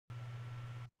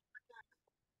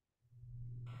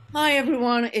Hi,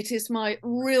 everyone. It is my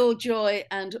real joy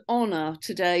and honor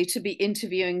today to be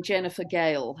interviewing Jennifer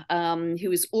Gehl,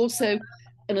 who is also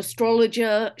an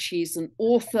astrologer. She's an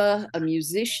author, a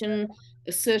musician,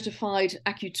 a certified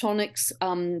acutonics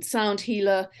sound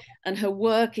healer, and her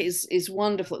work is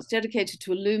wonderful. It's dedicated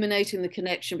to illuminating the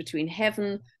connection between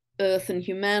heaven, earth, and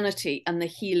humanity, and the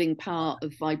healing power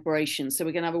of vibration. So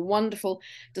we're going to have a wonderful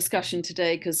discussion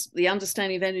today because the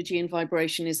understanding of energy and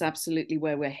vibration is absolutely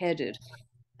where we're headed.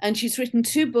 And she's written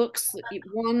two books.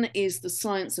 One is The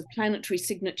Science of Planetary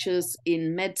Signatures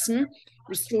in Medicine,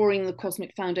 Restoring the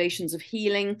Cosmic Foundations of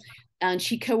Healing. And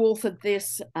she co-authored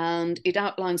this, and it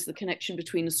outlines the connection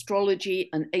between astrology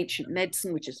and ancient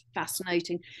medicine, which is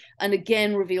fascinating, and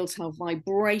again reveals how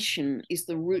vibration is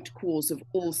the root cause of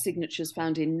all signatures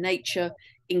found in nature,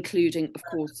 including, of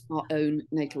course, our own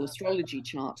natal astrology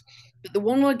chart. But the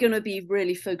one we're going to be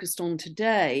really focused on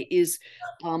today is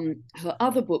her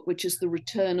other book, which is The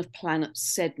Return of Planet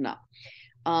Sedna,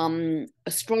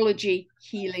 Astrology,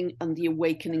 Healing, and the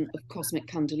Awakening of Cosmic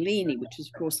Kundalini, which is,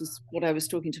 of course, is what I was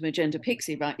talking to Magenta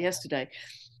Pixie about yesterday.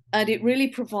 And it really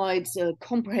provides a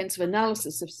comprehensive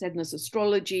analysis of Sedna's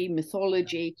astrology,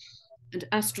 mythology, and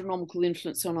astronomical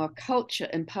influence on our culture,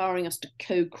 empowering us to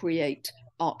co-create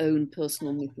our own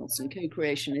personal mythos. And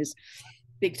co-creation is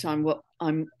big time what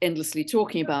I'm endlessly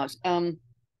talking about. So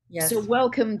Yes.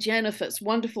 welcome, Jennifer. It's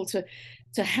wonderful to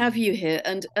have you here.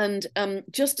 And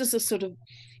just as a sort of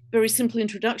very simple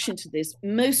introduction to this,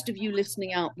 most of you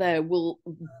listening out there will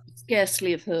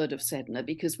scarcely have heard of Sedna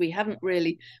because we haven't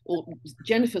really, or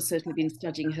Jennifer's certainly been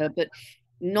studying her, but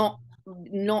not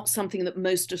not something that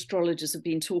most astrologers have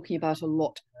been talking about a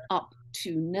lot up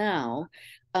to now,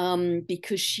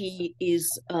 because she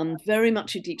is very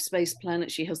much a deep space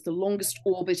planet. She has the longest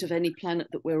orbit of any planet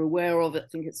that we're aware of. I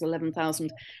think it's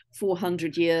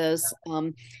 11,400 years.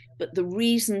 But the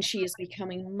reason she is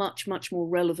becoming much, much more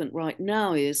relevant right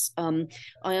now is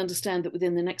I understand that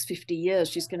within the next 50 years,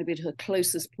 she's going to be at her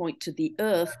closest point to the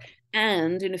Earth.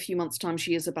 And in a few months' time,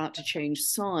 she is about to change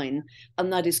sign.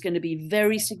 And that is going to be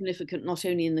very significant, not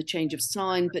only in the change of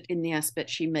sign, but in the aspect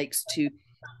she makes to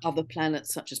other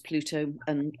planets such as Pluto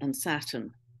and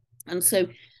Saturn. And so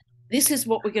this is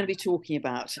what we're going to be talking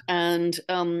about. And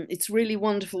it's really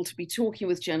wonderful to be talking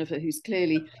with Jennifer, who's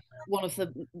clearly one of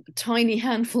the tiny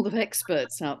handful of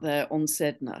experts out there on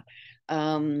Sedna.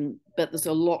 But there's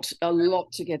a lot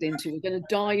to get into. We're going to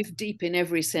dive deep in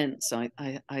every sense,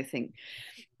 I think.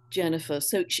 Jennifer.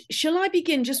 So shall I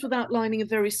begin just with outlining a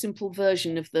very simple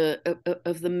version of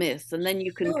the myth, and then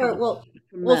you can Sure. come Well,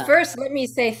 from well, there. first, let me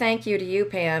say thank you to you,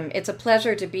 Pam. It's a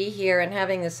pleasure to be here and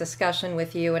having this discussion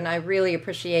with you, and I really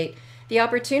appreciate the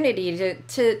opportunity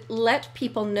to let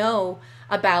people know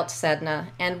about Sedna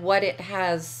and what it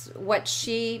has, what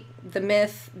she, the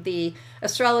myth, the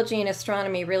astrology and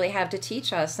astronomy really have to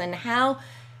teach us, and how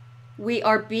we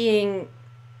are being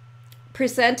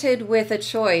presented with a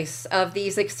choice of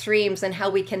these extremes and how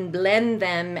we can blend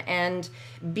them and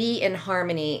be in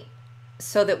harmony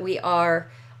so that we are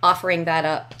offering that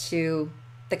up to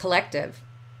the collective.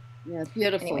 Yeah,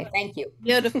 beautiful. Anyway, thank you.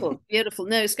 Beautiful, beautiful.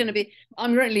 No, it's going to be,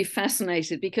 I'm really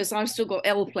fascinated because I've still got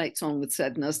L plates on with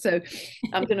Sedna. So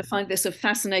I'm going to find this a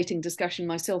fascinating discussion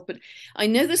myself. But I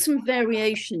know there's some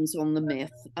variations on the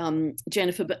myth,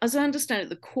 Jennifer, but as I understand it,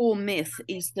 the core myth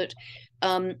is that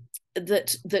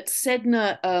that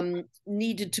Sedna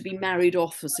needed to be married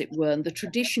off, as it were. And the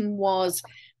tradition was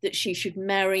that she should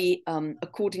marry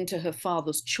according to her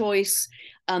father's choice,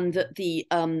 and that the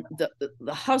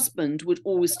husband would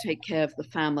always take care of the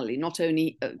family, not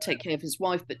only take care of his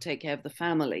wife, but take care of the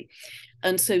family.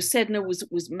 And so Sedna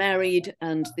was married,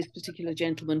 and this particular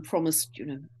gentleman promised,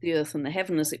 the earth and the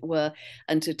heaven, as it were,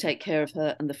 and to take care of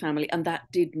her and the family, and that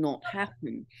did not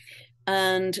happen.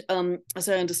 And as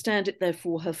I understand it,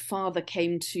 therefore, her father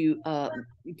came to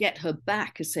get her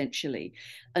back, essentially,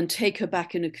 and take her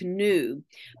back in a canoe.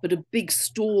 But a big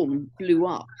storm blew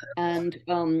up. And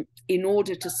in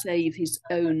order to save his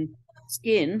own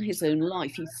skin, his own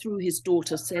life, he threw his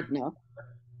daughter, Sedna,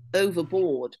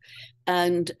 overboard.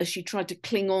 And as she tried to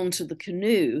cling on to the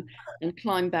canoe and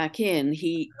climb back in,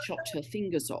 he chopped her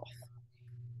fingers off,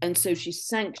 and so she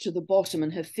sank to the bottom,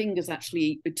 and her fingers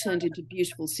actually turned into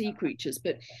beautiful sea creatures.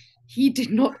 But he did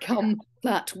not come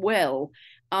that well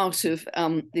out of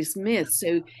this myth.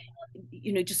 So,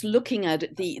 just looking at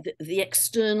it, the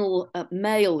external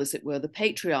male, as it were, the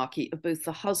patriarchy of both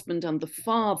the husband and the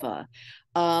father,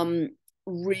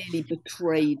 really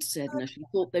betrayed Sedna. She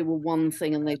thought they were one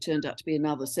thing and they turned out to be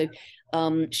another. So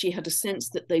she had a sense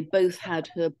that they both had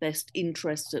her best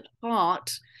interests at heart,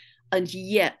 and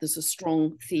yet there's a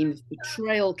strong theme of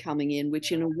betrayal coming in,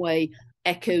 which in a way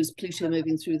echoes Pluto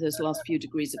moving through those last few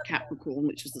degrees of Capricorn,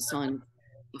 which is the sign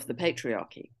of the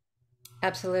patriarchy.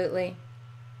 Absolutely.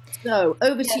 So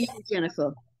over to you,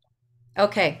 Jennifer.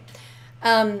 Okay.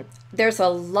 There's a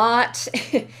lot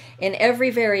in every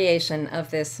variation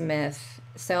of this myth.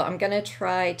 So I'm going to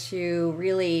try to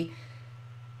really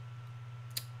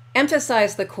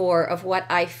emphasize the core of what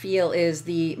I feel is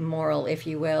the moral, if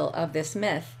you will, of this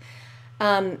myth.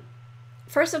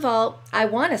 First of all, I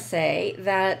want to say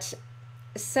that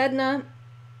Sedna's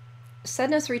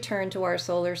return to our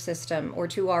solar system, or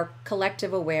to our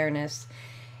collective awareness,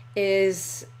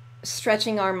 is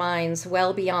stretching our minds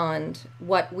well beyond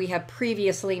what we have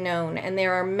previously known. And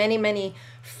there are many, many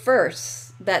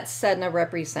firsts that Sedna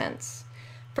represents.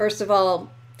 First of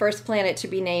all, first planet to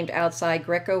be named outside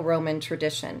Greco-Roman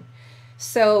tradition.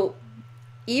 So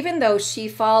even though she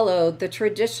followed the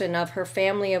tradition of her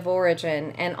family of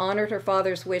origin and honored her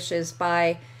father's wishes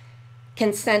by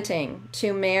consenting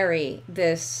to marry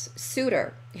this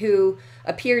suitor who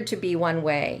appeared to be one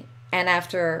way, and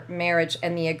after marriage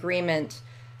and the agreement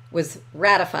was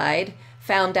ratified,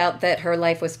 found out that her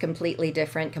life was completely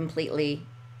different, completely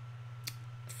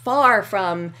far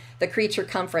from the creature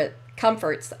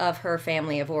comforts of her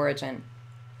family of origin.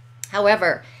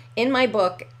 However, in my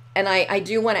book, and I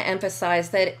do want to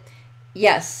emphasize that,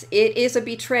 yes, it is a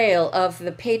betrayal of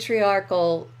the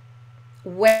patriarchal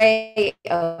way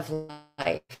of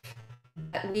life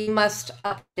that we must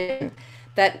opt in,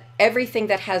 that everything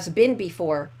that has been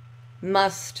before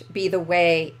must be the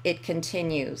way it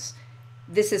continues.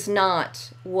 This is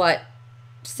not what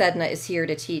Sedna is here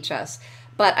to teach us.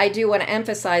 But I do want to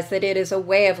emphasize that it is a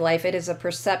way of life. It is a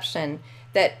perception,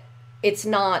 that it's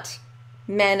not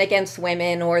men against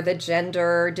women or the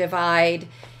gender divide.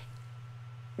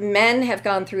 Men have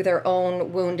gone through their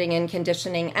own wounding and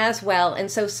conditioning as well. And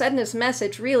so Sedna's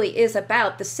message really is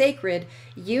about the sacred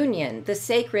union, the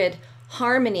sacred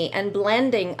harmony and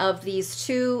blending of these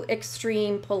two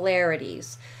extreme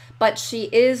polarities. But she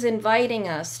is inviting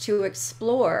us to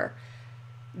explore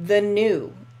the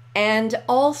new, and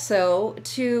also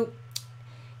to,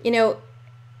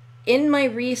 in my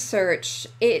research,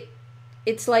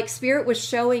 it's like Spirit was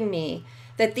showing me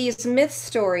that these myth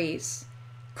stories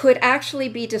could actually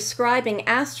be describing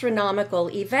astronomical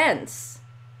events.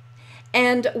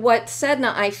 And what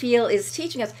Sedna, I feel, is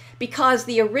teaching us, because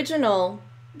the original,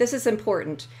 this is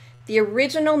important, the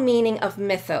original meaning of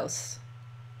mythos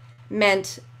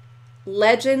meant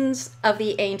legends of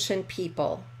the ancient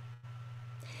people.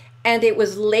 And it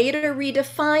was later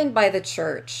redefined by the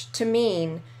church to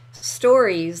mean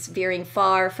stories veering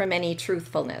far from any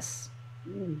truthfulness.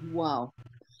 Wow.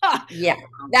 Yeah,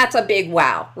 that's a big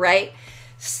wow, right?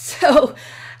 So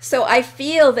I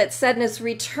feel that Sedna's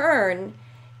return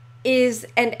is,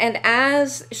 and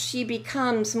as she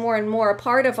becomes more and more a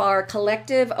part of our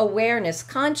collective awareness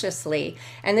consciously,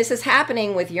 and this is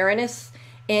happening with Uranus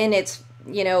in its,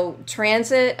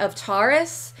 transit of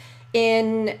Taurus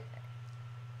in,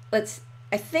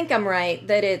 I think I'm right,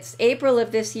 that it's April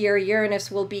of this year,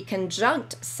 Uranus will be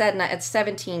conjunct Sedna at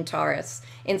 17 Taurus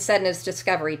in Sedna's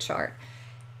discovery chart.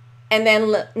 And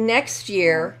then next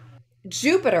year,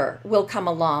 Jupiter will come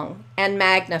along and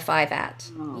magnify that.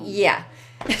 Oh. Yeah.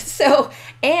 So,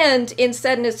 and in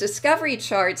Sedna's discovery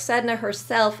chart, Sedna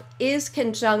herself is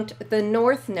conjunct the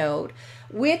North Node,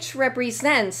 which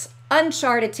represents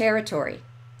uncharted territory.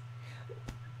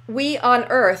 We on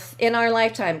Earth, in our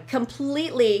lifetime,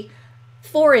 completely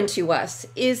foreign to us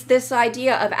is this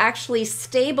idea of actually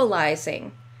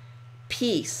stabilizing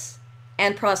peace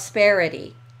and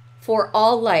prosperity for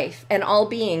all life and all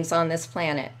beings on this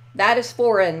planet. That is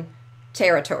foreign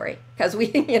territory, because we,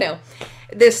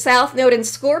 this South Node in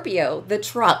Scorpio, the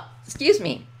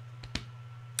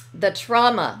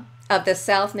trauma of the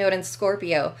South Node in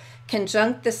Scorpio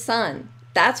conjunct the Sun.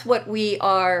 That's what we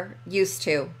are used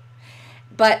to.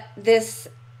 But this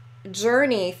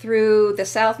journey through the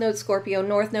South Node Scorpio,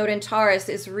 North Node in Taurus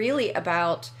is really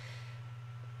about,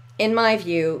 in my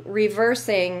view,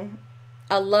 reversing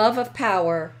a love of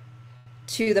power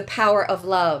to the power of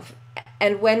love.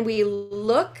 And when we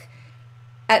look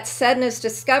at Sedna's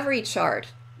discovery chart,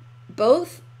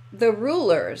 both the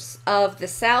rulers of the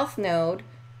South Node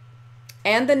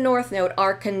and the North Node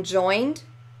are conjoined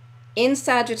in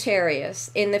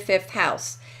Sagittarius in the 5th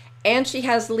house. And she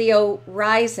has Leo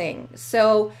rising.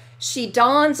 So she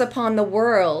dawns upon the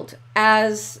world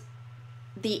as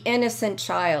the innocent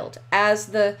child, as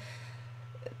the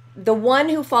one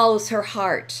who follows her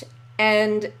heart.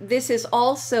 And this is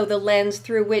also the lens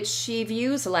through which she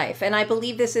views life. And I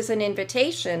believe this is an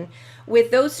invitation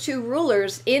with those two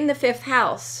rulers in the 5th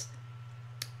house,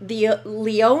 the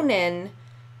Leonin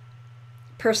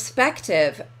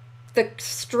perspective, the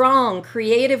strong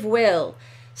creative will.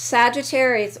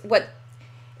 Sagittarius,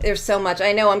 there's so much.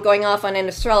 I know I'm going off on an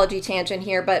astrology tangent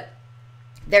here, but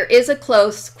there is a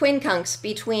close quincunx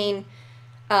between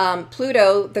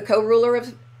Pluto, the co-ruler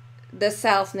of the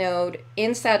South Node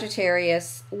in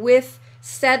Sagittarius, with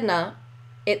Sedna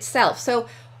itself. So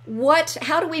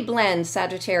how do we blend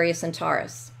Sagittarius and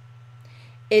Taurus?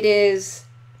 It is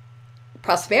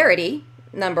prosperity,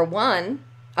 number one,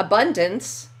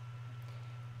 abundance,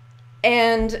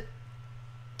 and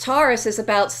Taurus is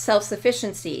about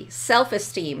self-sufficiency,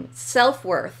 self-esteem,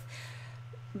 self-worth.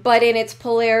 But in its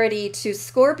polarity to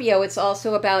Scorpio, it's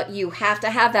also about you have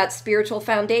to have that spiritual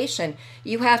foundation.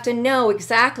 You have to know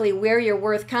exactly where your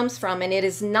worth comes from, and it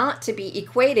is not to be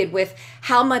equated with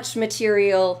how much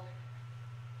material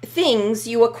things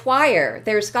you acquire.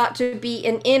 There's got to be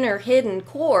an inner hidden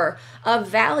core of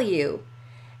value.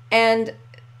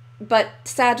 But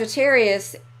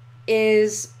Sagittarius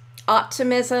is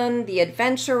optimism, the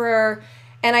adventurer,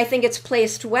 and I think it's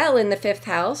placed well in the fifth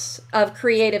house of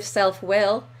creative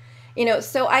self-will.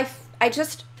 So I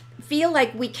just feel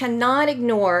like we cannot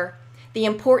ignore the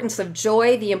importance of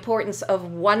joy, the importance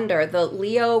of wonder, the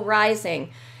Leo rising,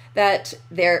 that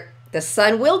the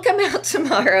sun will come out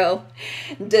tomorrow,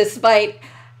 despite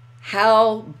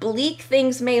how bleak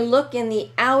things may look in the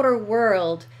outer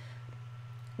world.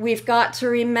 We've got to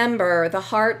remember the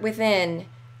heart within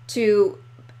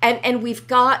and we've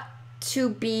got to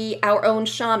be our own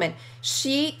shaman.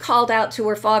 She called out to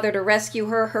her father to rescue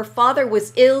her. Her father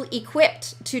was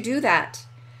ill-equipped to do that.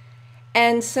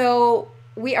 And so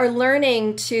we are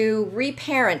learning to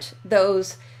reparent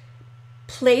those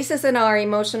places in our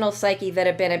emotional psyche that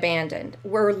have been abandoned.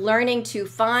 We're learning to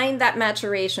find that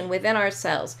maturation within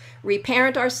ourselves,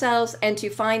 reparent ourselves, and to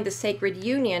find the sacred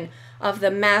union of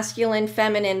the masculine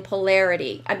feminine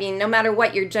polarity. I mean, no matter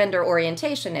what your gender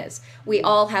orientation is, we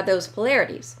all have those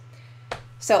polarities.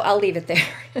 So I'll leave it there.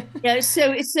 Yeah, it's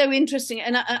so interesting.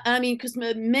 And I mean, because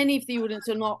many of the audience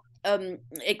are not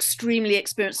extremely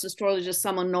experienced astrologers,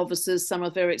 some are novices, some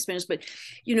are very experienced, but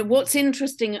what's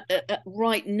interesting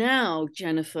right now,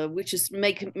 Jennifer, which is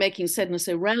making Sedna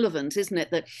so relevant, isn't it,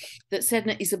 that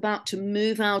Sedna is about to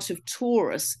move out of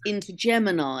Taurus into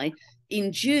Gemini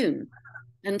in June.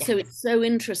 And so it's so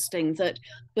interesting that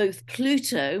both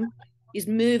Pluto is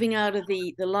moving out of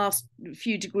the last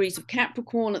few degrees of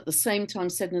Capricorn at the same time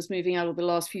Sedna's moving out of the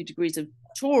last few degrees of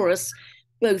Taurus,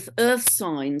 both earth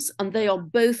signs, and they are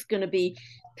both going to be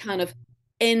kind of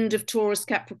end of Taurus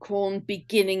Capricorn,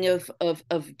 beginning of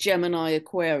Gemini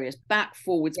Aquarius, back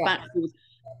forwards,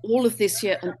 all of this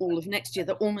year and all of next year.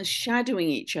 They're almost shadowing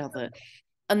each other,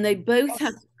 and they both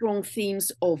have strong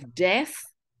themes of death,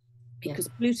 because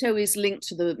Pluto is linked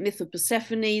to the myth of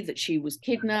Persephone, that she was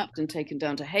kidnapped and taken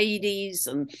down to Hades,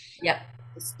 and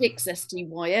the Styx,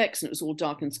 STYX, and it was all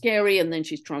dark and scary, and then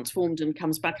she's transformed and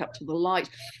comes back up to the light.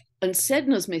 And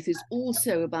Sedna's myth is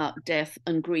also about death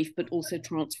and grief, but also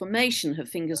transformation. Her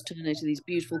fingers turn into these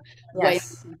beautiful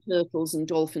whales and turtles and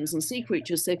dolphins and sea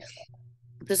creatures. So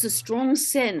there's a strong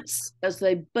sense as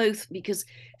they both, because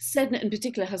Sedna in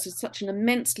particular has such an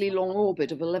immensely long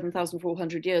orbit of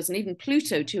 11,400 years, and even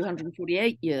Pluto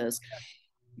 248 years,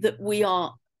 that we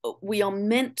are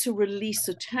meant to release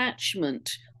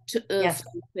attachment to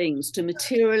earthly things, to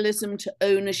materialism, to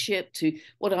ownership, to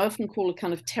what I often call a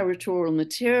kind of territorial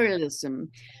materialism,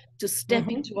 to step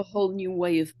into a whole new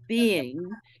way of being,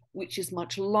 which is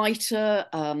much lighter.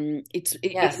 It's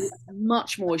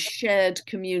much more shared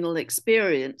communal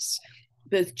experience,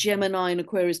 both Gemini and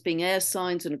Aquarius being air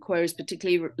signs, and Aquarius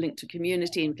particularly linked to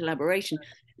community and collaboration.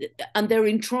 And they're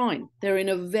entwined. They're in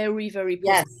a very, very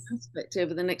positive aspect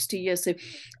over the next 2 years. So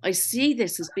I see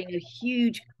this as being a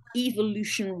huge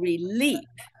evolutionary leap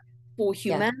for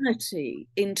humanity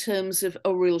in terms of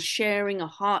a real sharing, a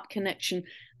heart connection,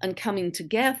 and coming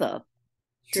together.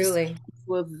 Truly.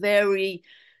 To a very,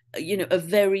 a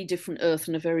very different earth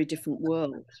and a very different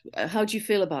world. How do you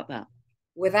feel about that?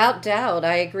 Without doubt,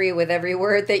 I agree with every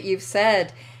word that you've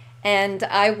said. And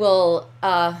I will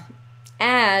add,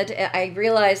 I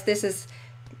realize this is,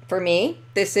 for me,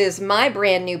 this is my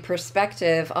brand new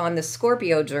perspective on the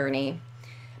Scorpio journey,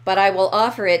 but I will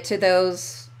offer it to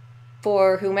those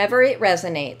for whomever it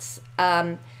resonates.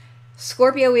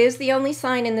 Scorpio is the only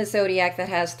sign in the zodiac that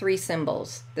has three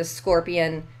symbols: the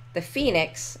scorpion, the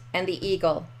phoenix, and the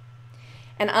eagle.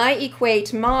 And I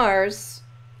equate Mars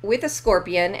with a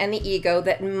scorpion and the ego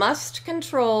that must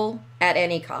control at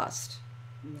any cost.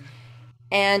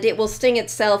 And it will sting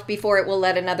itself before it will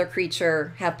let another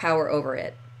creature have power over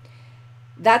it.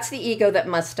 That's the ego that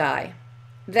must die.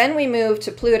 Then we move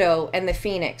to Pluto and the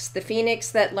phoenix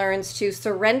that learns to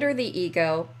surrender the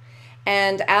ego,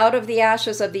 and out of the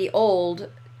ashes of the old,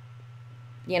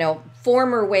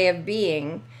 former way of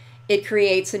being, it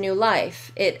creates a new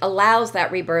life. It allows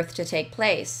that rebirth to take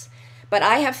place. But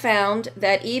I have found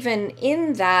that even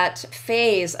in that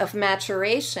phase of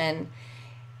maturation,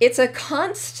 it's a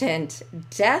constant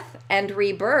death and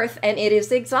rebirth, and it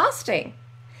is exhausting.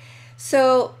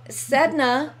 So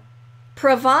Sedna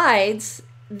provides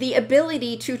the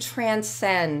ability to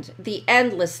transcend the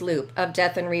endless loop of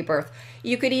death and rebirth.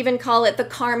 You could even call it the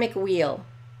karmic wheel,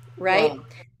 right? Wow.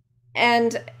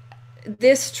 And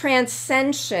this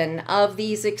transcension of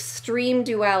these extreme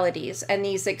dualities and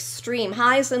these extreme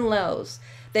highs and lows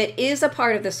that is a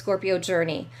part of the Scorpio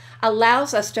journey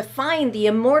allows us to find the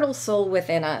immortal soul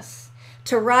within us,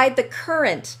 to ride the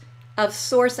current of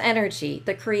source energy,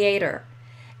 the creator,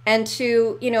 and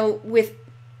to,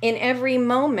 in every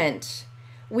moment,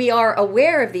 we are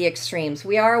aware of the extremes.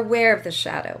 We are aware of the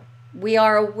shadow. We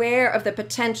are aware of the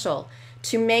potential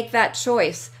to make that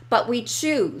choice, but we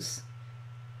choose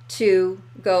to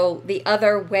go the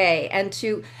other way and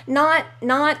to not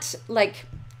like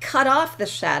cut off the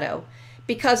shadow,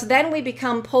 because then we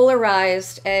become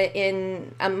polarized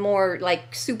in a more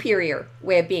like superior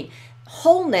way of being.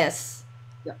 Wholeness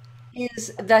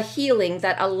is the healing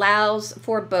that allows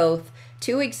for both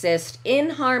to exist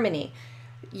in harmony.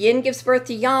 Yin gives birth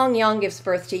to yang, yang gives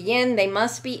birth to yin. They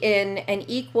must be in an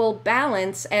equal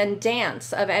balance and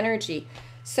dance of energy.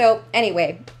 So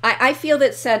anyway, I feel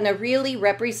that Sedna really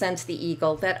represents the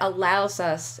eagle that allows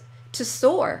us to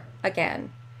soar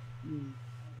again.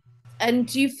 And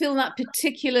do you feel that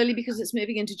particularly because it's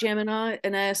moving into Gemini,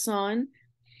 an air sign?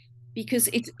 Because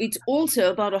it's also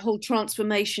about a whole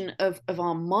transformation of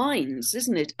our minds,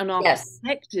 isn't it? And our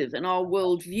perspective and our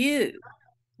worldview.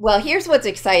 Well, here's what's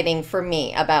exciting for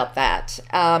me about that.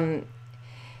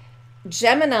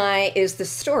 Gemini is the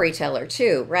storyteller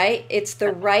too, right? It's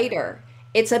the writer.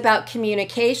 It's about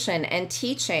communication and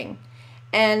teaching.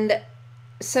 And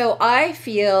so I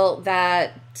feel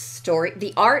that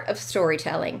the art of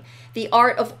storytelling, the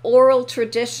art of oral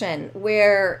tradition,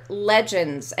 where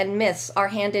legends and myths are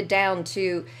handed down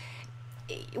to,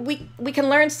 we can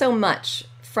learn so much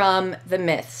from the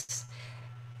myths.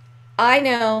 I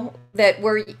know that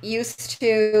we're used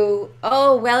to,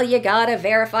 oh, well, you gotta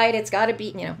verify it. It's gotta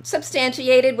be,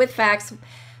 substantiated with facts.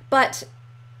 But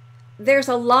there's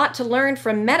a lot to learn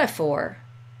from metaphor.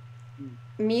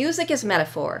 Music is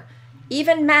metaphor.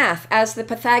 Even math, as the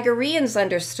Pythagoreans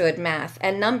understood math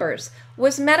and numbers,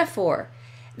 was metaphor.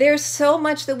 There's so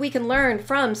much that we can learn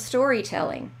from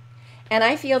storytelling. And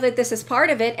I feel that this is part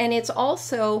of it. And it's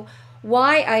also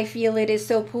why I feel it is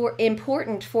so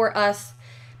important for us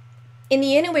in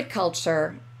the Inuit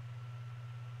culture,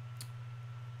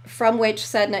 from which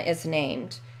Sedna is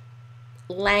named.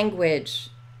 Language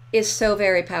is so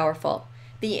very powerful.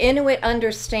 The Inuit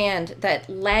understand that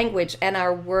language and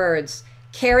our words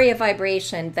carry a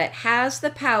vibration that has the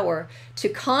power to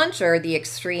conjure the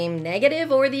extreme negative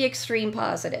or the extreme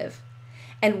positive.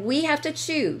 And we have to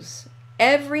choose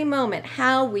every moment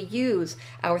how we use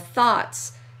our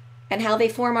thoughts and how they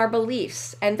form our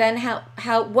beliefs, and then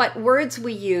what words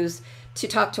we use to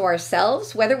talk to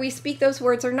ourselves, whether we speak those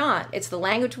words or not. It's the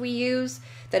language we use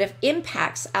that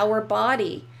impacts our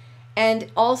body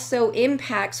and also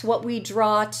impacts what we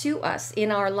draw to us in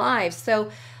our lives.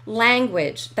 So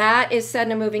language, that is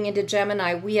Sedna moving into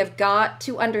Gemini. We have got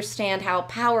to understand how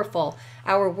powerful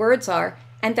our words are,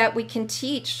 and that we can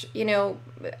teach,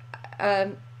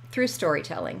 through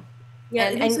storytelling. Yeah,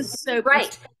 and this is so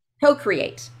right.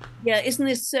 Co-create. Yeah, isn't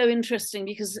this so interesting?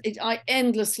 Because I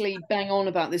endlessly bang on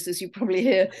about this, as you probably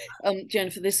hear,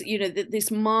 Jennifer.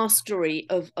 This mastery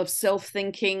of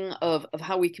self-thinking, of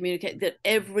how we communicate. That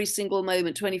every single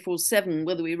moment, 24/7,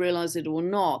 whether we realize it or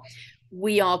not,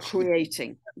 we are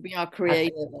creating. We are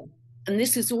creating. Absolutely. And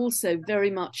this is also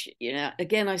very much,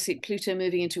 again, I see Pluto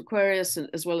moving into Aquarius,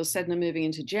 as well as Sedna moving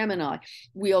into Gemini.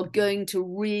 We are going to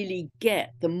really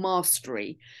get the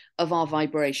mastery of our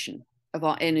vibration, of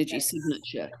our energy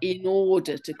signature, in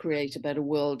order to create a better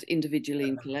world individually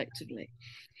and collectively.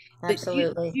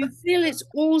 Absolutely. But you feel it's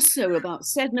also about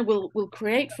Sedna will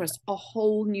create for us a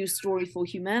whole new story for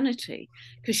humanity,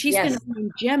 because she's going to be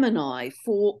in Gemini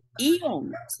for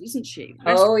eons, isn't she?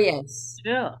 Oh, yes.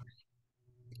 Yeah.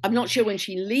 I'm not sure when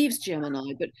she leaves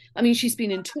Gemini, but I mean, she's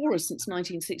been in Taurus since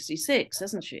 1966,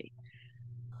 hasn't she?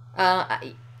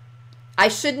 I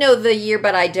should know the year,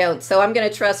 but I don't. So I'm going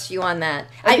to trust you on that.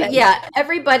 Okay.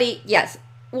 Everybody. Yes.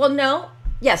 Well, no.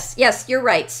 Yes. You're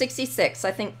right. 66,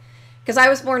 I think, because I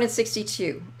was born in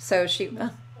 62. So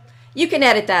You can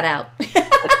edit that out.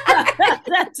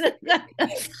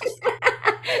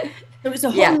 There was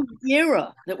a whole Yeah. new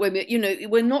era that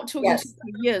we're not talking Yes. 2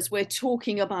 years, we're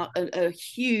talking about a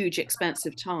huge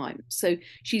expansive time. So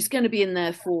she's going to be in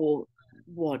there for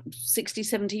what, 60,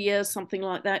 70 years, something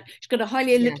like that. She's got a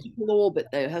highly Yeah. elliptical orbit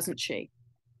though, hasn't she?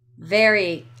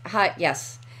 Very high.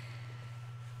 Yes.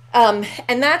 And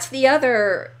that's the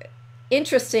other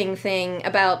interesting thing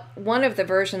about one of the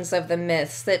versions of the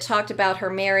myths that talked about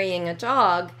her marrying a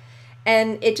dog.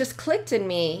 And it just clicked in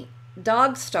me.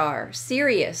 Dog star,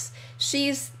 Sirius.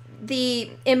 She's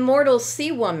the immortal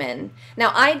sea woman.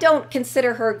 Now, I don't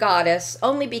consider her goddess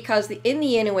only because in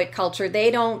the Inuit culture, they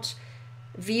don't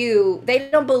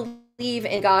believe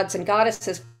in gods and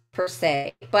goddesses per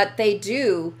se, but they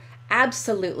do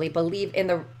absolutely believe in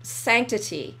the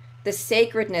sanctity, the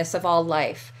sacredness of all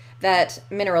life, that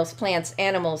minerals, plants,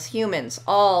 animals, humans,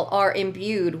 all are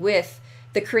imbued with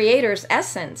the Creator's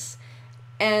essence.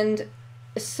 And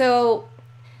so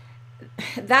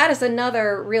that is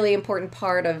another really important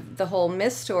part of the whole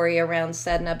myth story around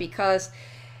Sedna, because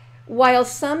while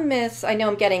some myths, I know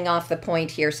I'm getting off the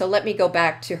point here, so let me go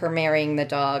back to her marrying the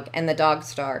dog and the dog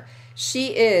star.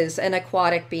 She is an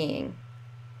aquatic being.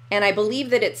 And I believe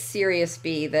that it's Sirius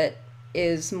B that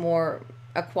is more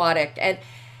aquatic. And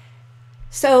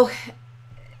so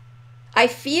I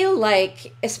feel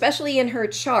like, especially in her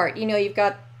chart, you've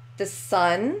got the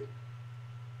sun,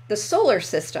 the solar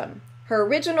system, her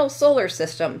original solar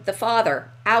system, the father,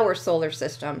 our solar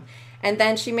system. And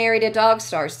then she married a dog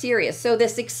star, Sirius. So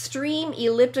this extreme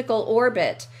elliptical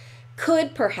orbit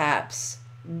could perhaps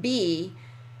be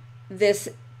this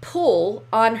pull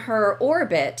on her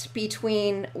orbit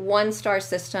between one star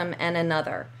system and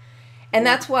another. And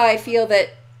that's why I feel that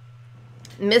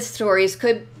myth stories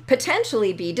could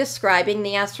potentially be describing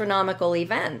the astronomical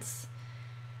events.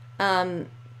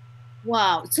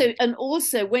 Wow. So, and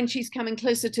also when she's coming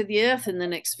closer to the Earth in the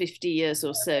next 50 years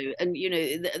or so, and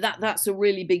that's a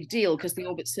really big deal because the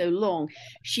orbit's so long,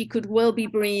 she could well be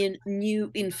bringing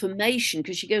new information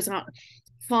because she goes out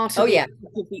far to the edge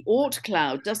of the Oort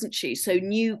cloud, doesn't she? So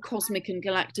new cosmic and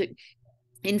galactic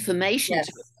information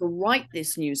to write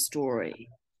this new story.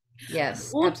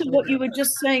 Yes. Also, Absolutely. what you were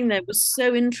just saying there was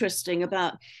so interesting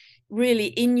about really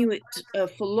Inuit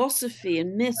philosophy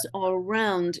and myths are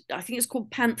around, I think it's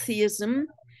called pantheism,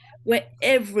 where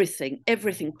everything,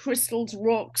 crystals,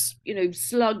 rocks,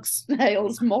 slugs,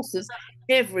 snails, mosses,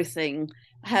 everything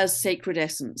has sacred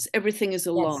essence. Everything is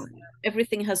alive. Yes.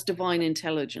 Everything has divine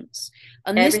intelligence.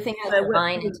 And everything has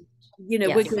divine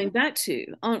we're going back to,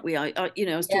 aren't we? I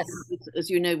was talking, as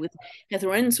you know, with Heather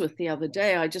Ensworth the other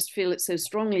day. I just feel it so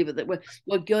strongly that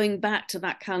we're going back to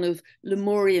that kind of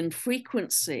Lemurian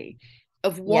frequency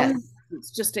of one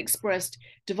that's just expressed.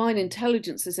 Divine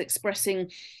intelligence is expressing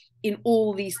in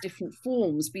all these different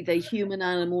forms, be they human,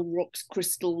 animal, rocks,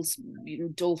 crystals,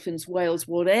 dolphins, whales,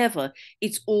 whatever.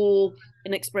 It's all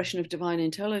an expression of divine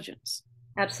intelligence.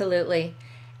 Absolutely.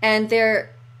 And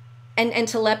And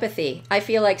telepathy. I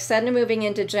feel like Sedna moving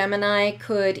into Gemini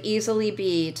could easily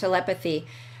be telepathy.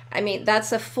 I mean,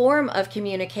 that's a form of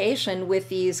communication with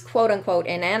these quote unquote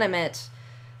inanimate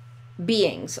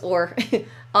beings or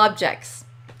objects.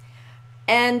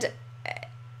 And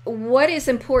what is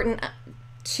important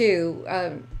too,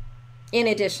 in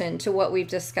addition to what we've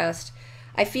discussed,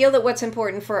 I feel that what's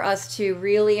important for us to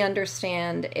really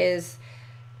understand is,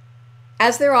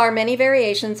 as there are many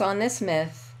variations on this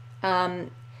myth,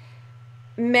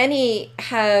 many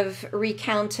have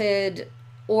recounted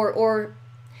or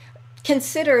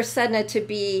consider Sedna to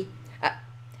be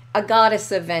a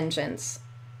goddess of vengeance.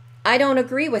 I don't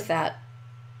agree with that.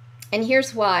 And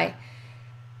here's why.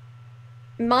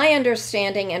 My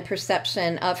understanding and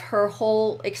perception of her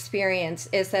whole experience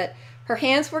is that her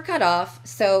hands were cut off,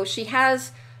 so she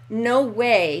has no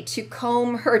way to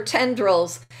comb her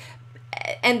tendrils.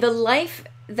 And the life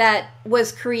that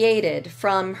was created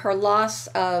from her loss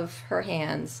of her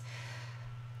hands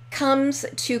comes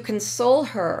to console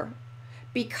her,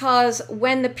 because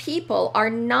when the people are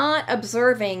not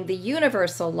observing the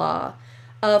universal law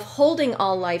of holding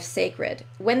all life sacred,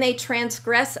 when they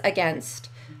transgress against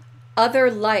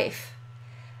other life,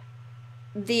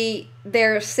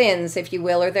 their sins, if you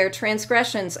will, or their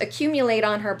transgressions accumulate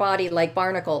on her body like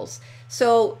barnacles.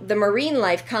 So the marine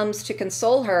life comes to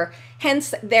console her.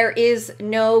 Hence, there is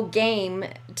no game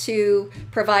to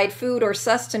provide food or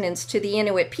sustenance to the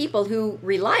Inuit people who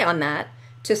rely on that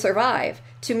to survive,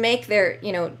 to make their,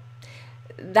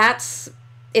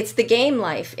 it's the game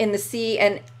life in the sea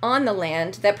and on the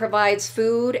land that provides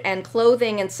food and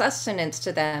clothing and sustenance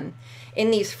to them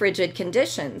in these frigid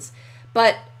conditions.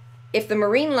 But if the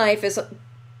marine life is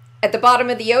at the bottom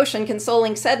of the ocean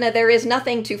consoling Sedna, there is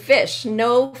nothing to fish,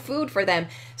 no food for them.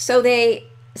 So they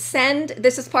send,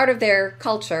 this is part of their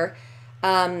culture,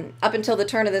 up until the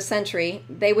turn of the century,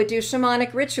 they would do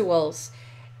shamanic rituals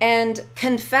and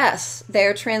confess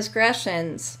their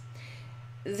transgressions.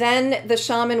 Then the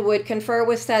shaman would confer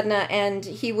with Sedna, and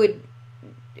he would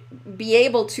be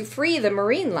able to free the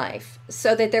marine life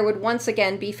so that there would once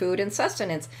again be food and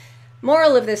sustenance.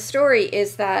 Moral of this story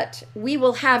is that we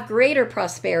will have greater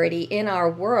prosperity in our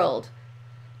world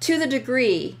to the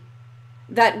degree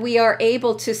that we are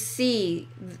able to see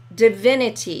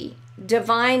divinity,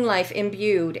 divine life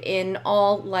imbued in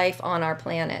all life on our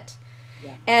planet.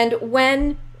 Yeah. And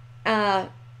when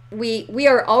we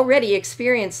are already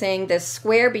experiencing this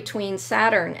square between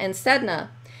Saturn and Sedna,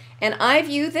 and I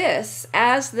view this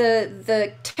as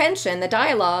the tension, the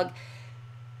dialogue,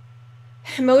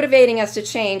 motivating us to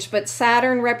change, but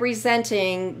Saturn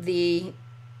representing the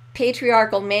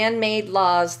patriarchal man-made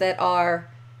laws that are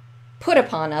put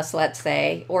upon us, let's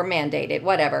say, or mandated,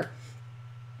 whatever.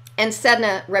 And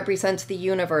Sedna represents the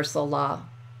universal law.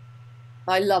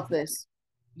 I love this.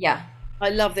 Yeah. I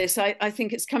love this. I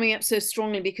think it's coming up so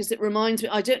strongly because it reminds me,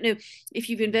 I don't know if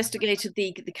you've investigated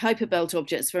the Kuiper Belt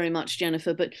objects very much,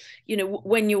 Jennifer, but, you know,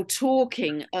 when you're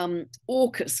talking,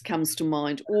 Orcus comes to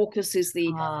mind. Orcus is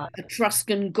the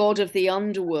Etruscan god of the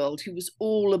underworld who was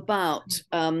all about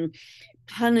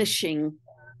punishing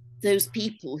those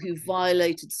people who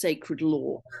violated sacred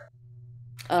law.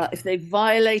 If they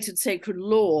violated sacred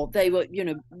law, they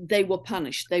were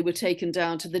punished. They were taken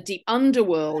down to the deep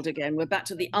underworld again. We're back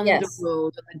to the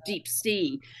underworld and the deep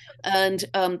sea. And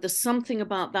there's something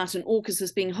about that. And Orcus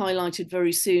is being highlighted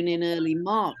very soon in early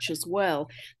March as well.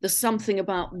 There's something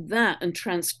about that and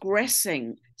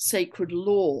transgressing sacred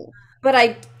law. But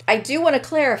I do want to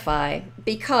clarify,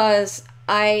 because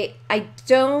I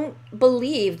don't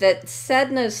believe that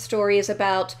Sedna's story is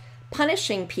about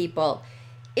punishing people.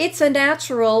 It's a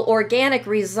natural, organic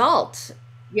result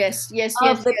of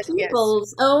the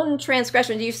people's own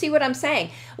transgression. Do you see what I'm saying?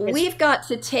 Yes. We've got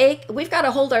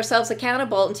to hold ourselves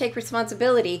accountable and take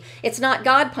responsibility. It's not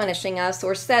God punishing us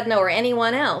or Sedna or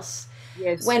anyone else.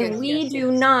 When we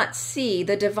do not see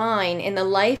the divine in the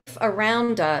life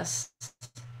around us,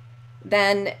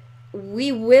 then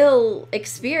we will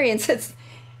experience it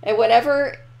at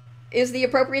whatever is the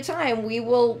appropriate time. We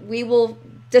will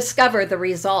discover the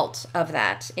result of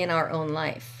that in our own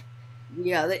life.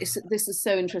 Yeah, this is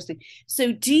so interesting.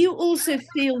 So do you also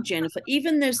feel, Jennifer,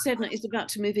 even though Sedna is about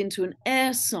to move into an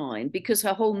air sign, because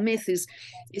her whole myth is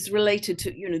related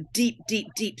to, you know,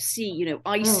 deep sea, you know,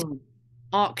 icy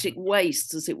Arctic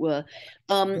wastes, as it were,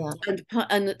 and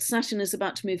that Saturn is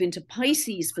about to move into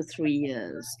Pisces for 3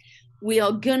 years, we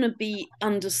are going to be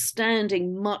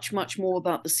understanding much more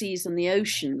about the seas and the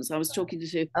oceans. I was talking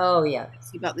to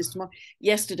about this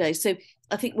yesterday. So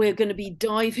I think we're going to be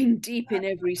diving deep in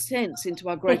every sense into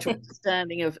our greater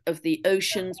understanding of the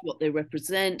oceans, what they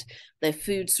represent, their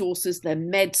food sources, their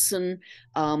medicine,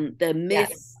 their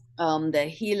myths, their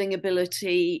healing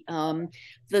ability.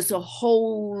 There's a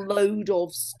whole load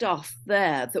of stuff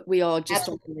there that we are just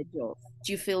on the edge of.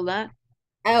 Do you feel that?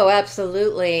 Oh,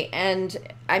 absolutely. And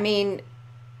I mean,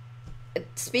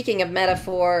 speaking of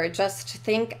metaphor, just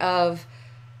think of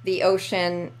the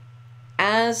ocean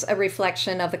as a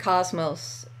reflection of the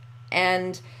cosmos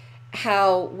and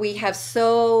how we have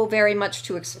so very much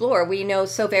to explore. We know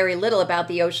so very little about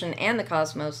the ocean and the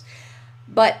cosmos.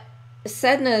 But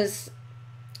Sedna's,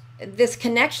 this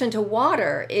connection to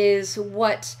water is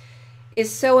what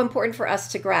is so important for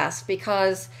us to grasp,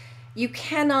 because you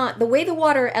cannot, the way the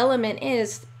water element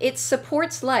is, it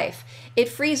supports life. It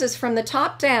freezes from the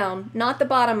top down, not the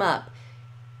bottom up.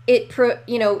 It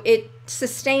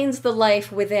sustains the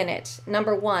life within it,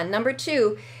 number one. Number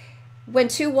two, when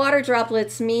two water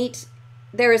droplets meet,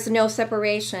 there is no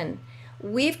separation.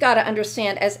 We've got to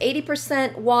understand, as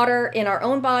 80% water in our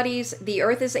own bodies, the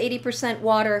earth is 80%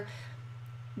 water.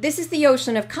 This is the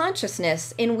ocean of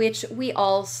consciousness in which we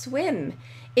all swim.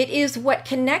 It is what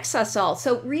connects us all.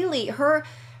 So really, her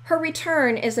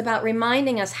return is about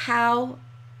reminding us how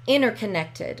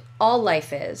interconnected all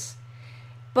life is.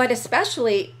 But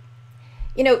especially,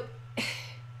 you know,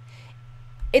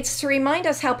 it's to remind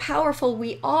us how powerful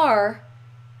we are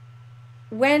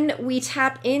when we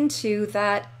tap into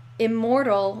that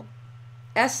immortal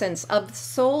essence of the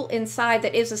soul inside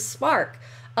that is a spark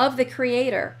of the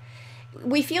Creator.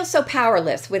 We feel so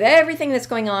powerless with everything that's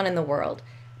going on in the world.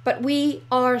 But we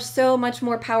are so much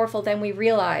more powerful than we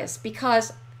realize,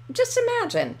 because just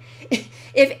imagine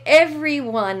if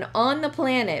everyone on the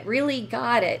planet really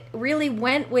got it, really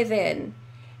went within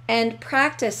and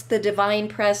practiced the divine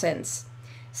presence,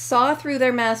 saw through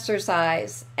their master's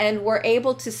eyes and were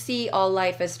able to see all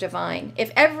life as divine.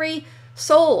 If every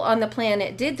soul on the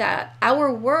planet did that,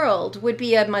 our world would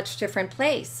be a much different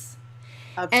place.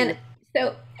 Absolutely. And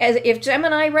so, as if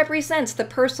Gemini represents the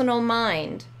personal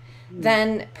mind,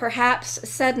 then perhaps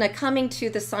Sedna coming to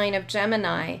the sign of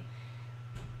Gemini,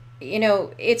 you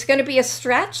know, it's going to be a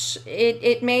stretch.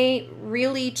 It may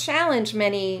really challenge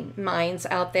many minds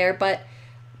out there, but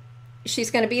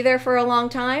she's going to be there for a long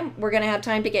time. We're going to have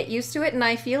time to get used to it. And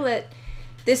I feel that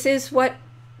this is what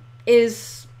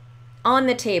is on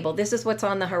the table. This is what's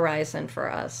on the horizon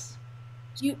for us.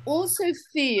 Do you also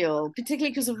feel,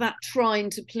 particularly because of that trine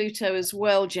to Pluto as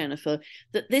well, Jennifer,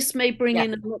 that this may bring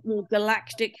in a lot more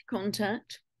galactic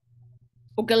contact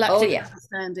or galactic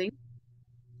understanding?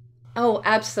 Oh,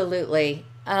 absolutely.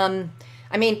 I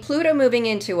mean, Pluto moving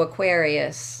into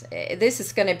Aquarius, this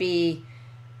is going to be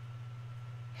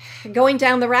going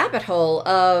down the rabbit hole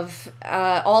of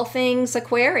all things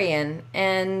Aquarian.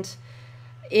 And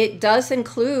it does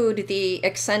include the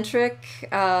eccentric,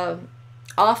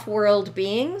 off-world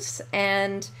beings.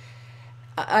 And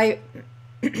I,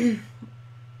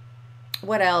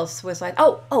 what else was I?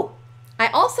 Oh, I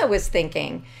also was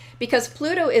thinking, because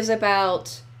Pluto is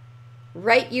about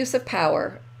right use of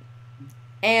power,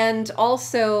 and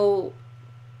also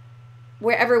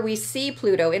wherever we see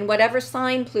Pluto, in whatever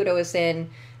sign Pluto is in,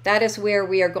 that is where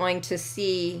we are going to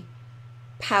see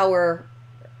power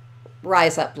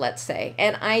rise up, let's say.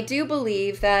 And I do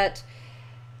believe that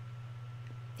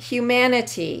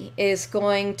humanity is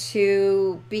going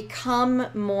to become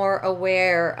more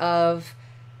aware of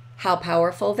how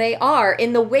powerful they are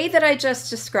in the way that I just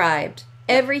described.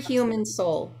 Every human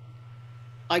soul.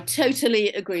 I totally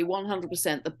agree,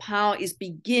 100%. The power is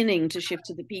beginning to shift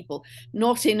to the people,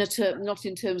 not in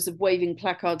terms of waving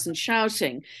placards and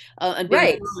shouting and being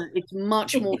Right. It's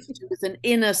much more to do with an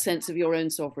inner sense of your own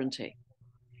sovereignty.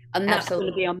 And that's going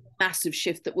to be a massive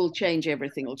shift that will change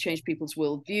everything. It will change people's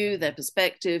worldview, their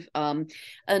perspective, and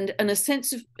a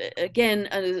sense of, again,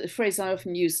 a phrase I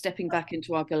often use, stepping back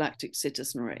into our galactic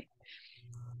citizenry.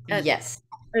 Yes,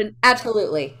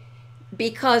 absolutely.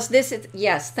 Because this is,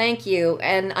 yes, thank you.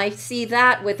 And I see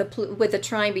that with the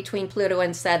trine between Pluto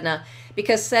and Sedna,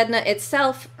 because Sedna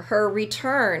itself, her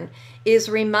return, is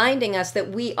reminding us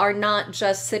that we are not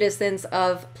just citizens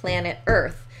of planet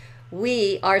Earth.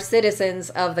 We are citizens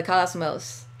of the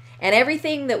cosmos. And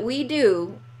everything that we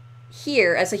do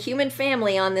here as a human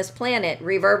family on this planet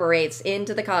reverberates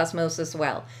into the cosmos as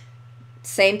well.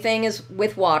 Same thing as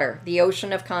with water, the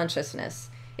ocean of consciousness.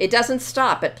 It doesn't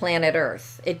stop at planet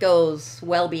Earth. It goes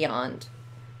well beyond.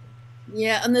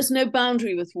 Yeah, and there's no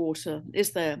boundary with water,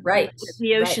 is there? Right.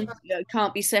 The ocean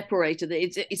can't be separated.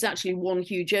 It's actually one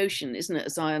huge ocean, isn't it?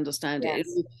 As I understand it,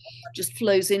 it just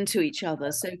flows into each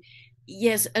other. So,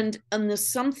 yes, and there's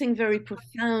something very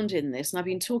profound in this. And I've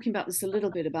been talking about this a little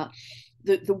bit about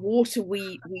the water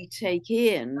we take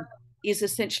in is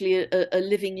essentially a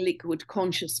living liquid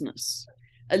consciousness.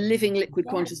 A living liquid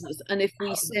consciousness. And if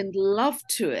we send love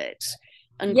to it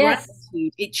and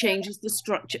gratitude, it changes the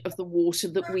structure of the water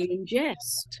that we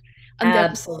ingest. And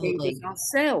absolutely,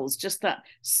 ourselves, just that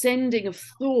sending of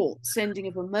thought, sending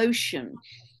of emotion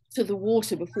to the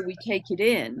water before we take it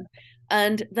in.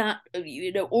 And that,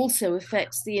 also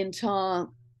affects the entire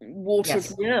water of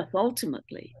the earth,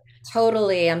 ultimately.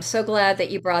 Totally. I'm so glad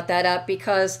that you brought that up,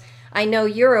 because I know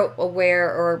you're aware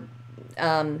or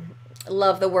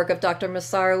love the work of Dr.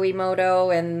 Masaru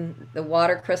Emoto and the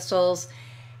water crystals.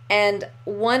 And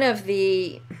one of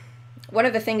the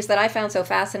things that I found so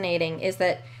fascinating is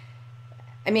that,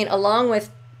 I mean, along with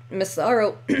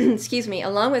Masaru, excuse me,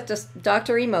 along with just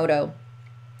Dr. Emoto,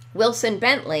 Wilson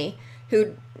Bentley,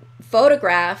 who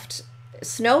photographed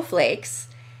snowflakes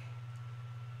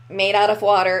made out of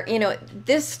water,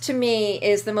 this to me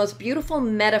is the most beautiful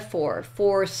metaphor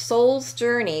for soul's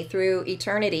journey through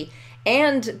eternity,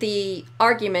 and the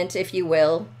argument, if you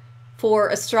will, for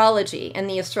astrology and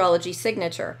the astrology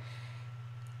signature.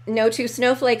 No two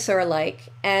snowflakes are alike.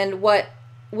 And what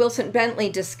Wilson Bentley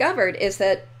discovered is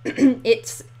that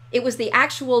it was the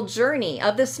actual journey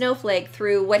of the snowflake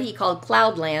through what he called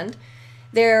cloudland,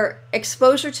 their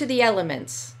exposure to the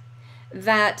elements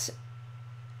that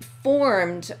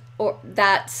formed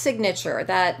that signature,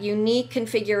 that unique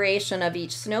configuration of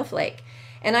each snowflake.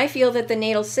 And I feel that the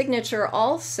natal signature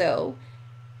also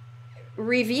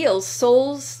reveals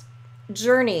soul's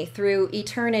journey through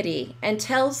eternity and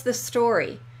tells the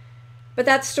story. But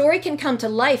that story can come to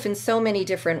life in so many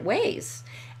different ways.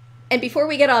 And before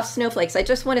we get off snowflakes, I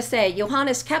just want to say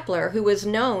Johannes Kepler, who was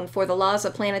known for the laws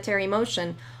of planetary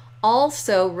motion,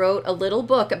 also wrote a little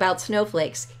book about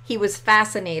snowflakes. He was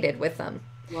fascinated with them.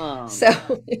 Wow.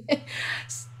 So,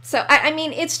 so I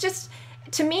mean, it's just,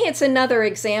 to me, it's another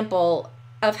example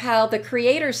of how the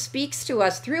Creator speaks to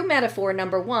us through metaphor,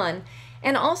 number one,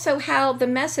 and also how the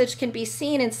message can be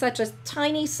seen in such a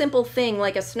tiny, simple thing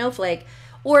like a snowflake,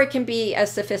 or it can be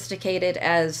as sophisticated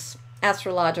as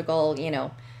astrological,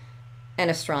 and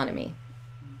astronomy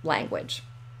language.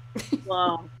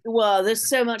 Wow. Wow, there's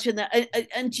so much in that.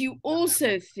 And do you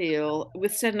also feel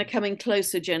with Sedna coming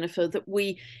closer, Jennifer, that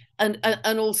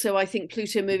and also I think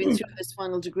Pluto moving through those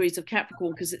final degrees of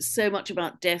Capricorn, because it's so much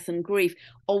about death and grief,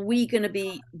 are we going to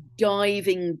be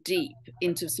diving deep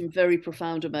into some very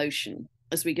profound emotion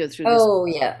as we go through this? Oh,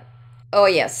 yeah. Oh,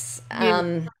 yes.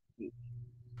 You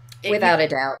Without a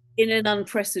doubt. in an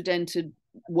unprecedented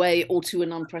way, or to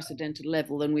an unprecedented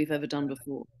level than we've ever done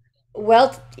before.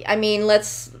 Well, I mean,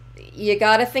 you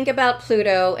got to think about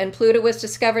Pluto, and Pluto was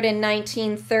discovered in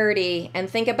 1930, and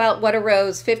think about what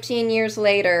arose 15 years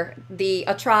later, the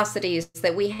atrocities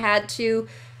that we had to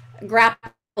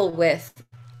grapple with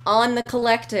on the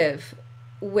collective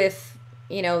with,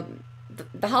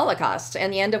 the Holocaust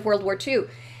and the end of World War II.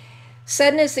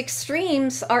 Sedna's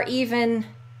extremes are even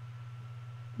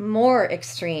more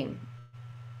extreme.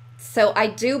 So I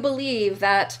do believe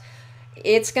that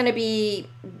it's going to be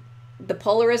the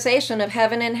polarization of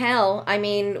heaven and hell. I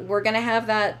mean, we're going to have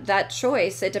that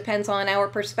choice. It depends on our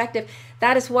perspective.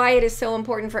 That is why it is so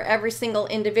important for every single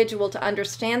individual to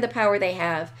understand the power they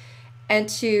have and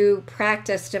to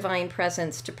practice divine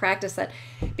presence, to practice that,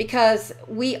 because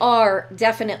we are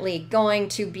definitely going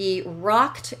to be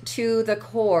rocked to the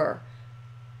core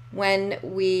when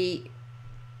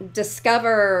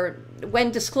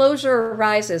when disclosure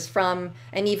arises from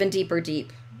an even deeper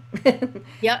deep.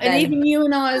 Yeah, and even you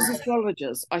and I as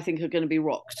astrologers, I think, are going to be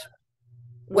rocked.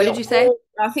 What did you say?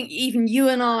 I think even you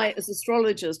and I as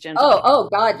astrologers, Jennifer. Oh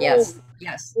God, yes.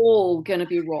 Yes. All going to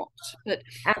be rocked. But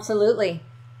absolutely.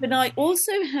 But I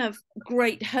also have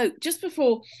great hope. Just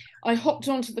before I hopped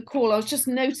onto the call, I was just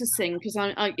noticing, because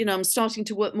I'm starting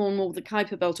to work more and more with the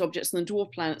Kuiper Belt objects and the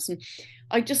dwarf planets, and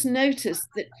I just noticed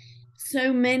that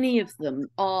so many of them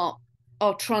are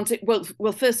transit. Well,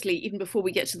 firstly, even before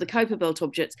we get to the Kuiper Belt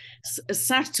objects,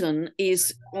 Saturn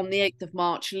is on the 8th of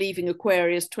March, leaving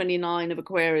Aquarius, 29 of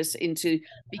Aquarius, into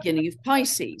beginning of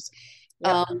Pisces.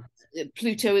 Yep.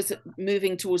 Pluto is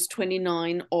moving towards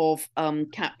 29 of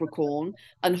Capricorn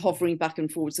and hovering back and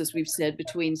forwards, as we've said,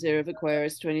 between 0 of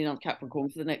Aquarius, 29 Capricorn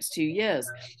for the next 2 years.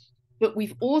 But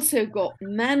we've also got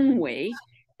Manwe,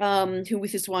 who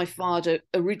with his wife Vada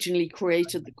originally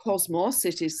created the cosmos,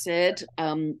 it is said,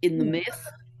 in the myth,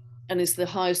 and is the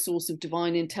highest source of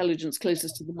divine intelligence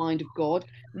closest to the mind of God.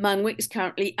 Manwe is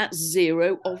currently at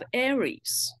 0 of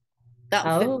Aries.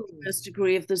 That's the first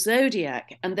degree of the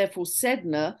zodiac, and therefore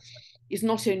Sedna is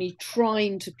not only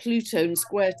trine to Pluto and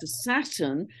square to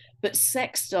Saturn, but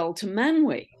sextile to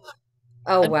Manwe.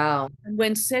 Oh, wow. And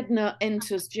when Sedna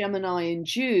enters Gemini in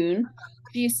June,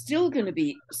 she is still going to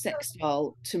be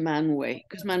sextile to Manwe,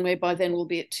 because Manwe by then will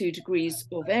be at 2 degrees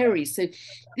of Aries. So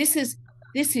this is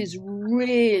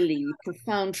really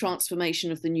profound transformation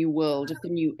of the new world, of the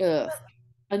new earth.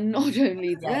 And not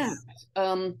only that,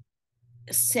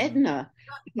 Sedna,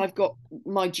 if I've got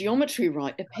my geometry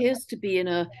right, appears to be in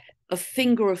a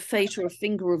finger of fate or a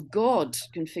finger of God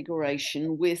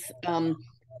configuration, with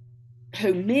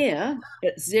Homer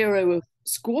at 0 of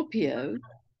Scorpio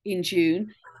in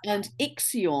June and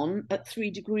Ixion at 3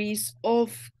 degrees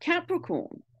of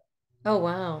Capricorn. Oh,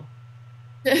 wow.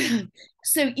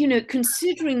 So,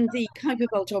 considering the Kuiper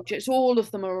Belt objects, all of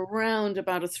them are around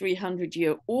about a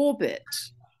 300-year orbit.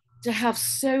 To have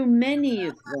so many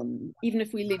of them, even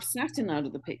if we leave Saturn out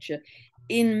of the picture,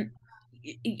 in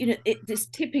this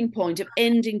tipping point of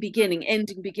ending, beginning,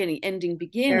 ending, beginning, ending,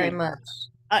 beginning, very much,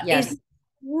 yes, is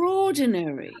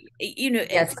extraordinary.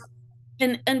 Yes.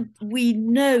 And we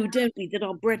know, don't we, that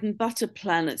our bread and butter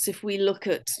planets, if we look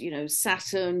at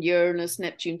Saturn, Uranus,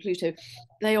 Neptune, Pluto,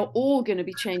 they are all going to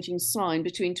be changing sign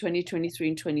between 2023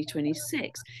 and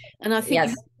 2026. And I think you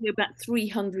have to go back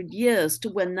 300 years to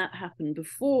when that happened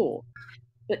before.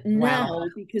 But now,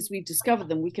 because we've discovered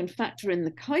them, we can factor in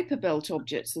the Kuiper Belt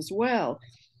objects as well.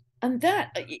 And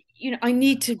that, I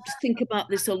need to think about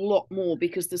this a lot more,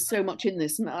 because there's so much in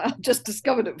this. And I just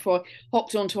discovered it before I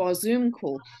hopped onto our Zoom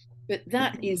call. But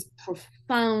that is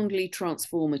profoundly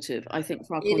transformative, I think,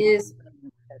 for our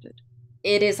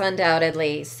it is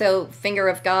undoubtedly. So, finger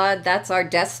of God, that's our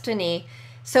destiny.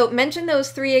 So mention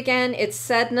those 3 again. It's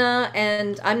Sedna,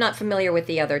 and I'm not familiar with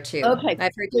the other 2. Okay,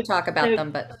 I've heard you talk about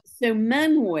them, but so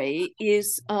Manwe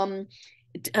is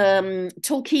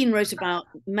Tolkien wrote about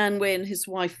Manwe and his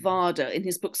wife Vada in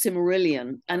his book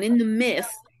Silmarillion, and in the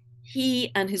myth,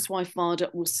 he and his wife Vada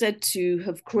were said to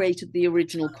have created the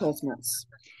original cosmos.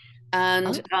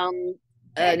 And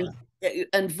Okay.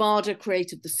 and Vada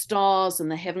created the stars and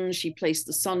the heavens. She placed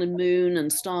the sun and moon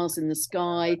and stars in the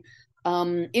sky.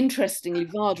 Interestingly,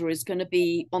 Vada is going to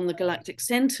be on the galactic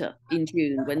center in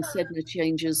June when Sedna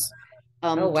changes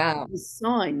Oh, to wow. the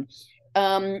sign.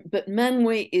 But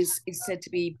Manwe is said to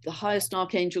be the highest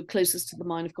archangel, closest to the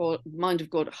mind of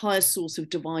God, highest source of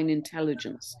divine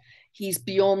intelligence. He's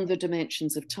beyond the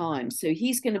dimensions of time. So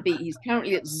he's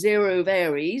currently at 0 of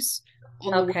Aries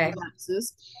on the Okay. world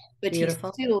axis, but he's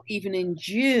Beautiful. still, even in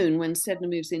June, when Sedna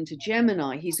moves into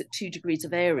Gemini, he's at 2 degrees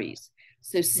of Aries.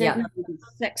 So Yeah. Sedna will be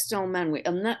sextile Manwe,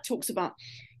 and that talks about,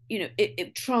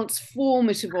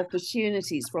 transformative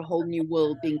opportunities for a whole new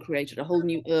world being created, a whole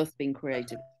new earth being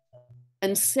created.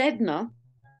 And Sedna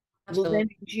will then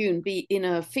Absolutely. in June be in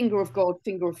a finger of God,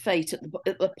 finger of fate at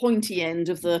the pointy end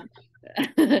of the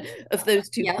of those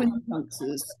two Yeah.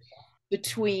 quincunxes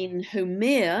between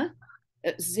Haumea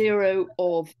at 0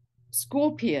 of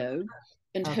Scorpio,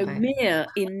 and Okay. Haumea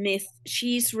in myth,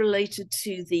 she's related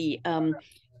to the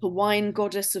Hawaiian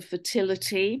goddess of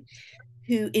fertility,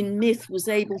 who in myth was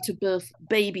able to birth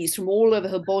babies from all over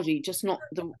her body, just not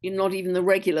even the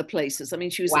regular places. I mean,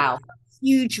 she was a Wow.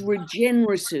 huge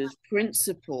regenerative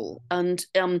principle, and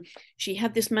she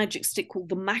had this magic stick called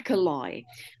the Makalai.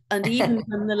 And even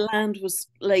when the land was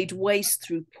laid waste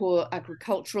through poor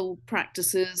agricultural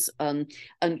practices, and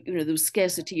there was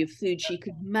scarcity of food, she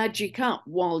could magic up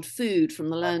wild food from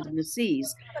the land and the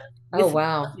seas Oh, with the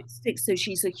wow. magic stick. So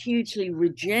she's a hugely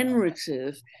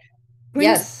regenerative principle.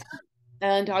 Yes.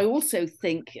 And I also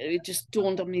think it just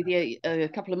dawned on me a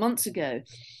couple of months ago,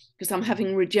 because I'm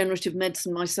having regenerative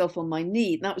medicine myself on my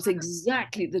knee. That was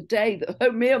exactly the day that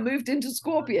Haumea moved into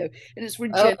Scorpio, and it's Oh,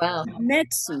 regenerative wow.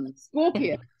 medicine,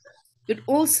 Scorpio. But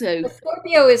also, The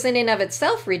Scorpio is in and of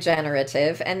itself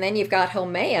regenerative, and then you've got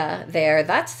Haumea there.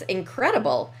 That's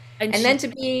incredible. and And then she's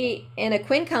to be in a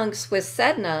quincunx with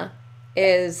Sedna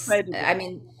is, I incredible.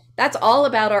 mean, that's all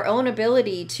about our own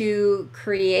ability to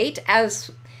create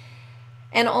as,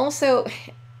 and also,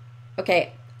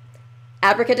 okay,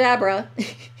 abracadabra,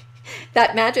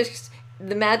 that magic,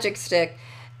 the magic stick,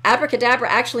 abracadabra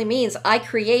actually means I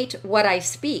create what I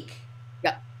speak.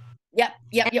 Yeah, yeah,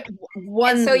 yeah, yeah.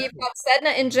 And so you've Wonderful. got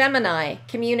Sedna in Gemini,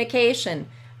 communication.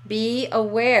 Be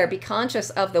aware, be conscious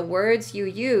of the words you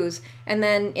use, and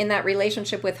then in that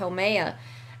relationship with Haumea.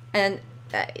 And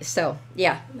so,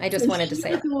 yeah, I So just wanted to she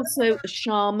say was that. also a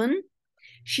shaman.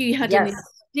 She had an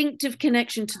Yes. instinctive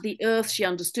connection to the earth. She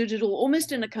understood it all,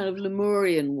 almost in a kind of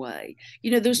Lemurian way.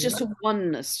 There was just a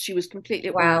oneness. She was completely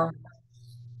at one. Wow.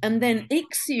 And then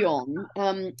Ixion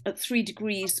at 3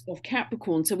 degrees of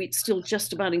Capricorn, so we'd still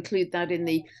just about include that in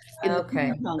the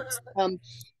Okay. quincunx.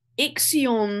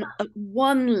 Ixion at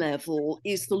one level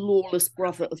is the lawless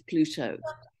brother of Pluto,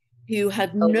 who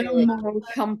had Oh, no really? moral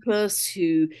compass,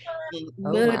 who Oh,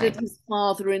 murdered my. his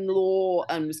father-in-law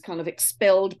and was kind of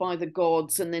expelled by the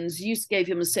gods. And then Zeus gave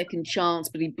him a second chance,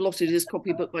 but he blotted his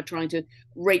copybook by trying to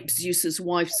rape Zeus's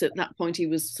wife. So at that point, he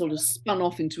was sort of spun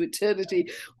off into eternity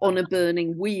on a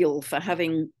burning wheel for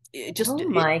having just Oh,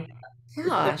 my a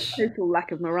gosh. total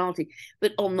lack of morality.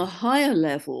 But on the higher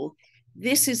level,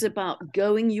 this is about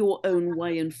going your own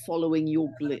way and following your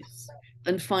bliss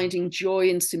and finding joy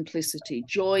in simplicity,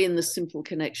 joy in the simple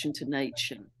connection to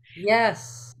nature,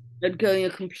 Yes. and going a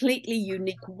completely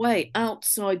unique way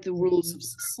outside the rules of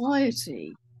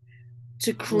society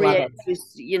to Love create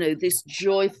it. this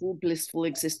joyful, blissful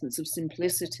existence of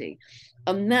simplicity.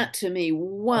 And that to me,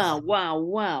 wow, wow,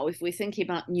 wow. If we're thinking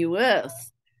about New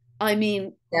Earth, I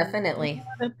mean, Definitely.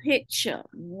 what a picture!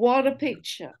 What a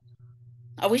picture!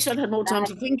 I wish I'd had more time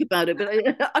to think about it, but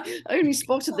I only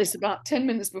spotted this about 10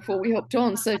 minutes before we hopped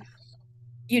on. So,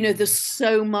 there's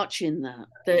so much in that.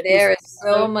 There is There is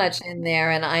so so much in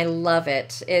there, and I love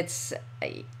it. It's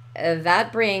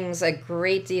that brings a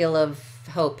great deal of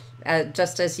hope,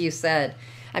 just as you said.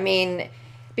 I mean,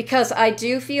 because I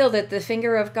do feel that the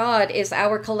finger of God is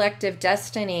our collective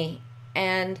destiny,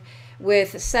 and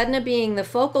with Sedna being the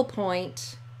focal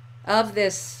point of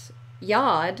this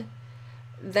yod,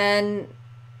 then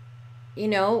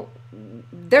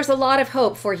there's a lot of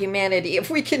hope for humanity if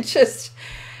we can just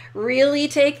really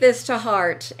take this to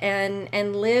heart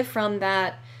and live from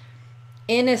that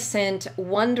innocent,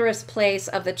 wondrous place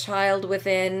of the child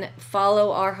within,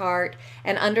 follow our heart,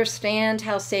 and understand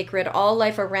how sacred all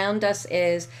life around us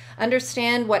is,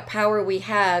 understand what power we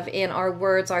have in our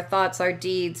words, our thoughts, our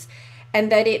deeds, and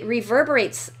that it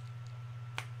reverberates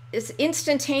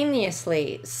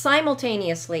instantaneously,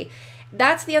 simultaneously.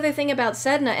 That's the other thing about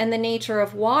Sedna and the nature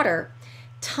of water.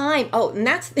 Time. Oh, and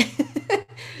that's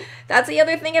That's the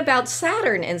other thing about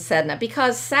Saturn and Sedna,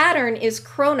 because Saturn is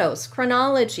chronos,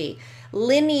 chronology,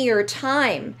 linear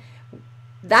time.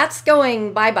 That's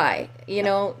going bye-bye. You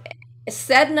know,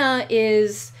 Sedna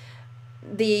is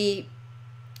the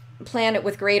planet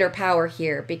with greater power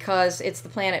here because it's the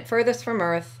planet furthest from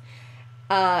Earth.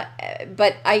 But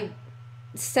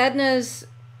Sedna's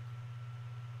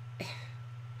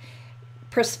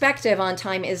perspective on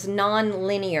time is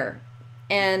non-linear.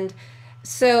 And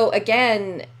so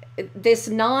again, this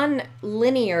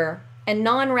non-linear and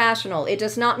non-rational, it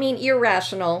does not mean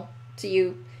irrational to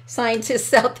you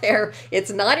scientists out there.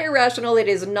 It's not irrational, it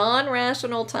is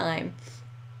non-rational time.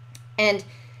 And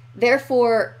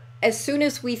therefore, as soon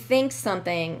as we think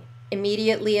something,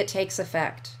 immediately it takes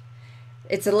effect.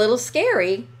 It's a little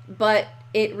scary, but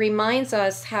it reminds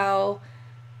us how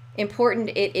important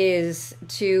it is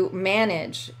to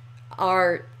manage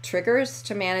our triggers,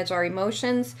 to manage our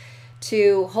emotions,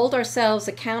 to hold ourselves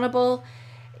accountable,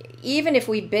 even if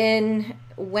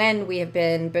when we have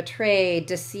been betrayed,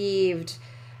 deceived,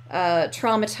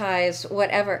 traumatized,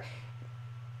 whatever.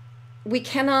 We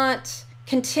cannot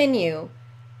continue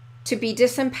to be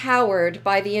disempowered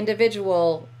by the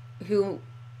individual who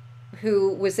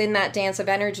was in that dance of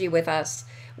energy with us.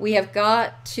 We have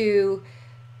got to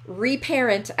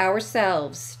reparent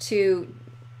ourselves, to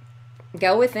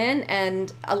go within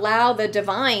and allow the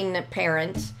divine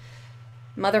parent,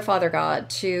 Mother, Father, God,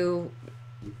 to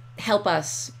help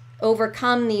us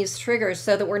overcome these triggers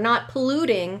so that we're not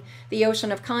polluting the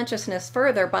ocean of consciousness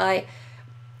further by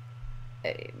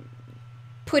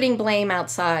putting blame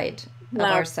outside of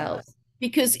ourselves.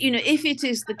 Because, you know, if it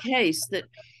is the case that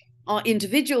our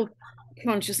individual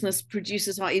consciousness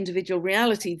produces our individual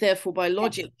reality, therefore by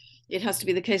logic it has to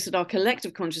be the case that our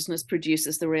collective consciousness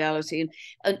produces the reality,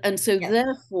 and so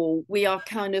therefore we are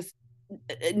kind of,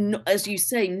 as you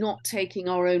say, not taking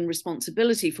our own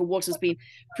responsibility for what has been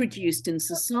produced in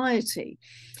society.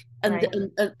 And,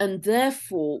 right. and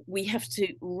therefore we have to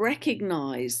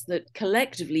recognize that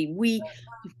collectively we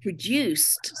have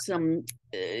produced some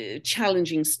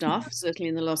challenging stuff, certainly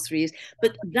in the last 3 years,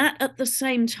 but that at the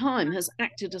same time has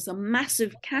acted as a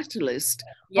massive catalyst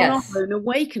on our own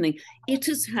awakening. It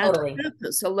has had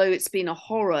purpose, although it's been a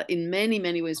horror in many,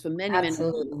 many ways for many, many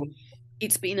people.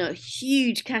 It's been a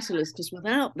huge catalyst, because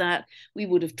without that, we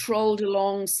would have trolled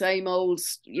along, same old,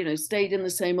 you know, stayed in the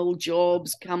same old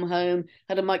jobs, come home,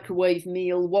 had a microwave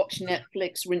meal, watch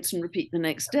Netflix, rinse and repeat the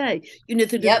next day. You know,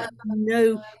 there'd have been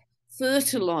no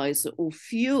fertilizer or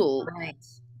fuel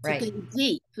to go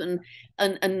deep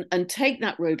and take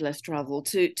that road less traveled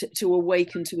to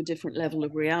awaken to a different level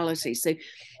of reality. So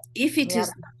if it is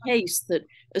the case that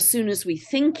as soon as we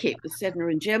think it, with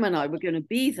Sedna and Gemini, we're going to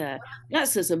be there, that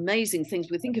says amazing things.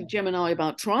 We think of Gemini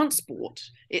about transport.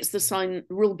 It's the sign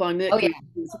ruled by Mercury.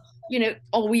 You know,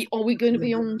 are we going to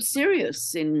be on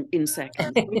Sirius in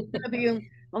seconds? Are we going to be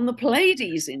on the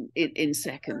Pleiades in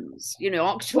seconds? You know,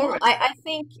 Arcturus. Well, I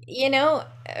think, you know,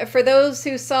 for those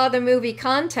who saw the movie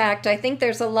Contact, I think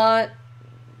there's a lot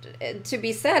to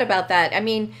be said about that. I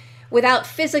mean, without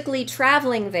physically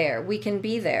traveling there, we can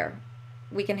be there.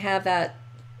 We can have that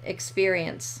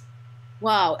experience.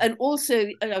 Wow. And also,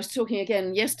 I was talking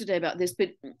again yesterday about this,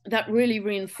 but that really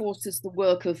reinforces the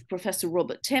work of Professor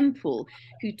Robert Temple,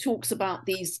 who talks about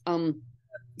these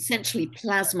essentially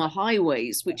plasma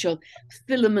highways, which are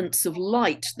filaments of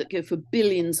light that go for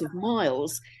billions of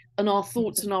miles. And our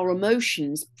thoughts and our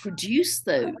emotions produce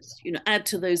those, you know, add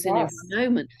to those in every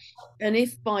moment. And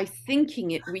if by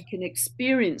thinking it, we can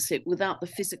experience it without the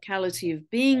physicality of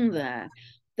being there,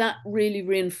 that really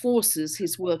reinforces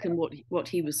his work and what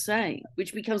he was saying,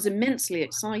 which becomes immensely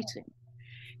exciting.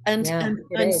 And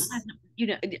you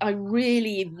know, I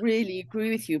really, really agree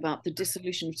with you about the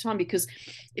dissolution of time, because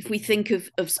if we think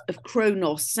of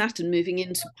Kronos, Saturn moving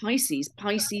into Pisces,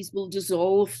 Pisces will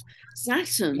dissolve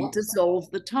Saturn,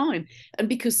 dissolve the time. And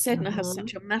because Sedna has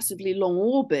such a massively long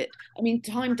orbit, I mean,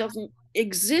 time doesn't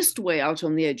exist way out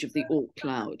on the edge of the Oort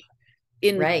cloud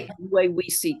in the way we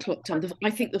see clock time. I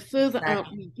think the further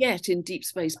out we get in deep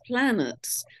space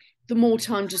planets, the more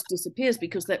time just disappears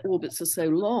because their orbits are so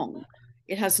long.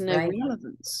 It has no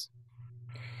relevance.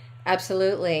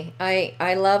 Absolutely.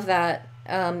 I love that.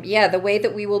 The way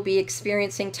that we will be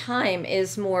experiencing time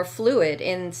is more fluid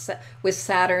with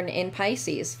Saturn in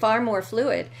Pisces, far more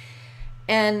fluid.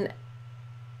 And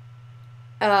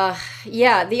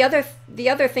the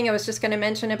other thing I was just going to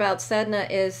mention about Sedna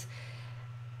is,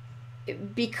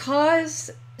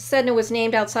 because Sedna was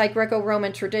named outside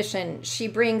Greco-Roman tradition, she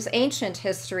brings ancient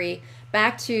history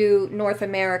back to North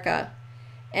America.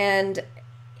 And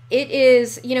it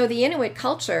is, you know, the Inuit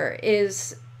culture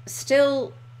is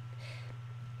still,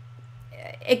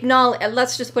 acknowledge,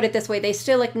 let's just put it this way, they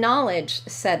still acknowledge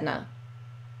Sedna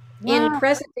in Wow.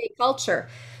 present day culture.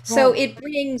 So Right. it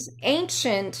brings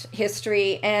ancient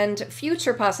history and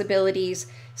future possibilities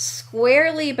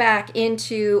squarely back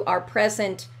into our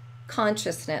present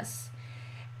consciousness.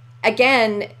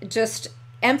 Again, just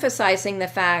emphasizing the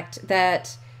fact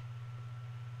that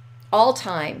all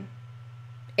time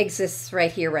exists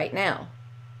right here, right now.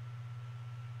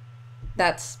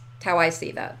 That's how I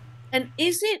see that. And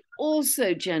is it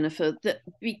also, Jennifer, that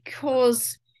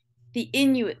because the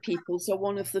Inuit peoples are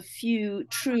one of the few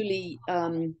truly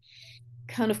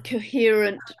kind of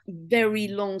coherent, very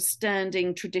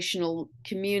long-standing traditional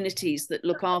communities that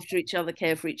look after each other,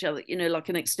 care for each other, like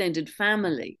an extended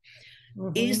family?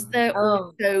 Is there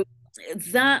Oh, also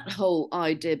that whole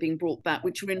idea being brought back,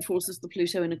 which reinforces the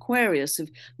Pluto in Aquarius of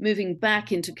moving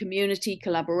back into community,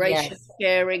 collaboration, yes.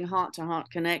 sharing, heart-to-heart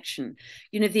connection?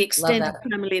 The Love extended that.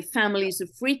 family of families of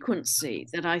frequency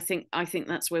that I think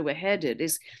that's where we're headed.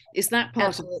 Is that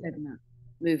part of Absolutely.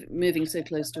 Sedna, moving so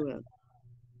close to Earth?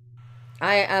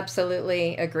 I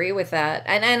absolutely agree with that.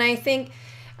 And I think,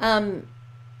 um,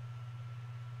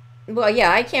 well, yeah,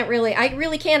 I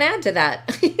really can't add to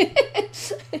that.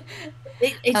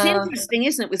 It's um, interesting,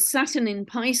 isn't it, with Saturn in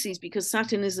Pisces, because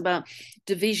Saturn is about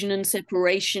division and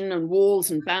separation and walls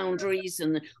and boundaries,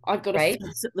 and I've got a right?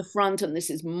 fence at the front, and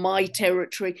this is my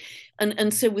territory,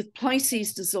 and so with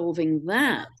Pisces dissolving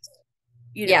that,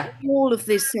 Yeah. all of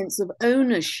this sense of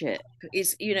ownership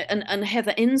is, and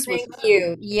Heather Ainsworth, Thank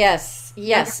you. Yes. like I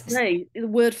Yes. say, the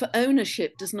word for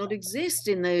ownership does not exist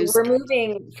in those. We're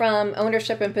moving from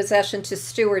ownership and possession to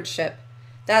stewardship.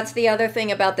 That's the other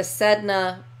thing about the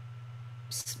Sedna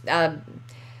uh,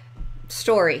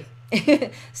 story,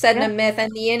 Yeah, Sedna myth,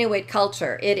 and the Inuit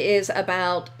culture. It is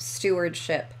about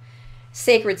stewardship,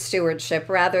 sacred stewardship,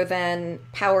 rather than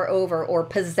power over or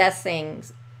possessing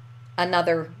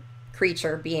another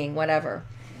creature, being, whatever.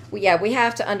 Yeah, we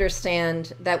have to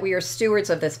understand that we are stewards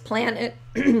of this planet.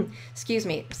 Excuse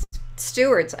me,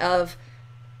 stewards of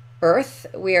Earth.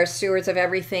 We are stewards of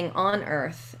everything on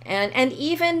Earth, and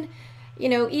even,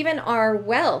 even our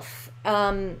wealth.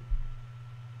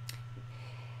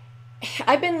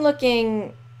 I've been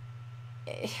looking.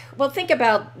 Well, think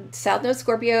about South Node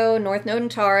Scorpio, North Node in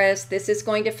Taurus. This is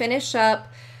going to finish up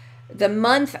the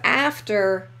month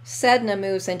after Sedna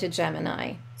moves into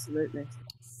Gemini. absolutely.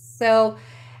 So,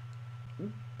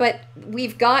 but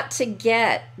we've got to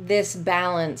get this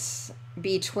balance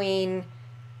between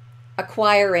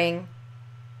acquiring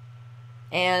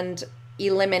and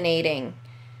eliminating.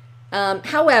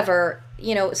 However,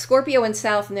 Scorpio and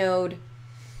South Node.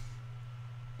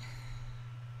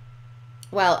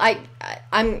 Well,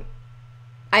 I'm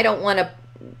I don't want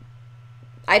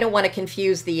to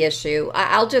confuse the issue.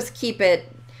 I'll just keep it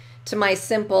to my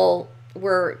simple.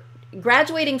 We're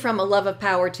graduating from a love of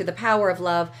power to the power of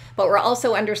love, but we're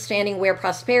also understanding where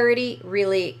prosperity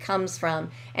really comes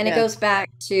from. And it Yeah. goes back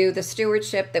to the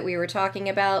stewardship that we were talking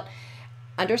about,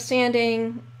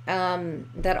 understanding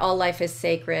that all life is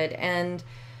sacred, and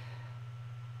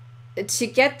to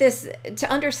get this, to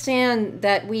understand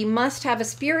that we must have a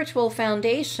spiritual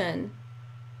foundation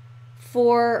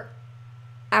for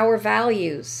our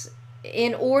values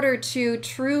in order to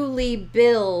truly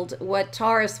build what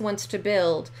Taurus wants to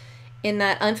build in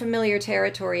that unfamiliar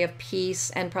territory of peace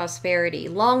and prosperity,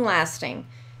 long lasting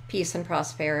peace and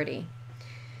prosperity.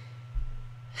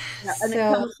 Yeah, and it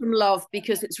So, comes from love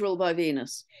because it's ruled by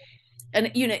Venus. And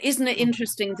isn't it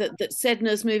interesting that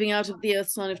Sedna's moving out of the Earth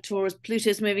sign of Taurus,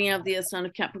 Pluto's moving out of the Earth sign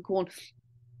of Capricorn.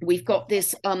 We've got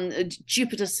this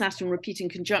Jupiter-Saturn repeating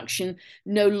conjunction,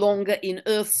 no longer in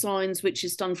Earth signs, which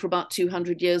is done for about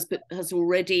 200 years, but has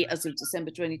already, as of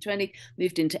December 2020,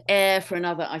 moved into air for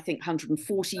another, I think,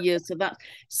 140 years. So that's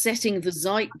setting the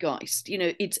zeitgeist.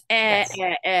 It's air, yes.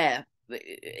 air, air.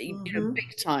 Mm-hmm.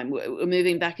 Big time. We're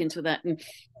moving back into that, and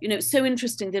it's so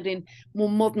interesting that in more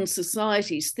modern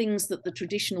societies, things that the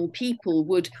traditional people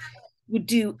would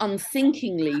do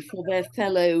unthinkingly for their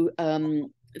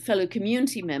fellow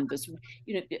community members,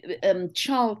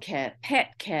 childcare,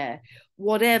 pet care,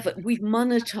 whatever. We've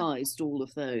monetized all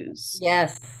of those.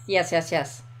 Yes. Yes. Yes.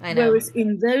 Yes. I know. Whereas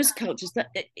in those cultures, that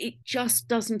it just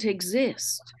doesn't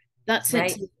exist. That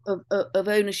sense Right. of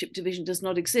ownership division does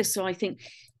not exist. So I think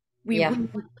we Yeah. will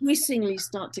increasingly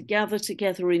start to gather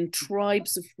together in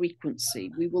tribes of frequency.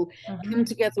 We will come Mm-hmm.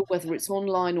 together, whether it's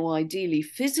online or ideally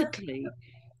physically,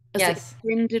 as Yes.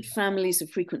 extended families of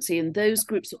frequency. And those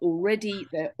groups are already,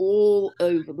 they're all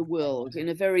over the world in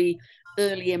a very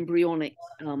early embryonic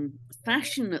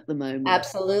fashion at the moment.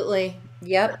 Absolutely.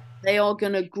 Yep. They are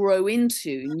going to grow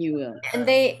into New Earth. And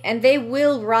they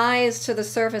will rise to the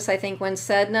surface, I think, when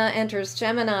Sedna enters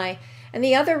Gemini. And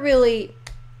the other really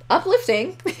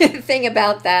uplifting thing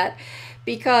about that,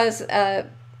 because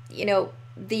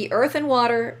the earth and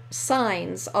water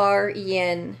signs are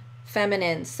yin,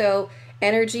 feminine, so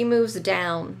energy moves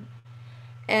down,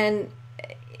 and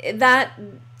that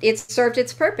it served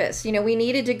its purpose. We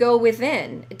needed to go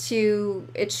within to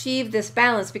achieve this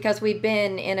balance because we've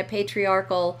been in a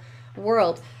patriarchal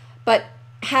world, but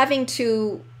having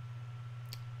to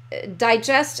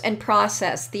digest and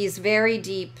process these very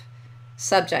deep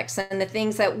subjects and the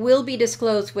things that will be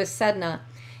disclosed with Sedna,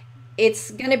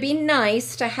 it's going to be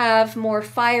nice to have more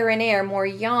fire and air, more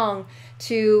yang,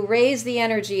 to raise the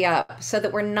energy up so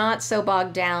that we're not so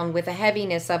bogged down with the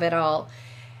heaviness of it all.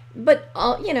 But,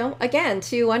 again,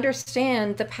 to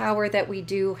understand the power that we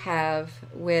do have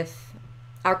with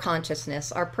our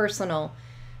consciousness, our personal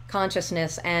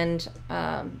consciousness, and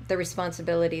the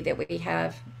responsibility that we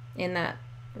have in that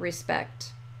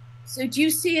respect. So do you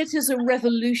see it as a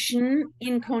revolution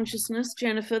in consciousness,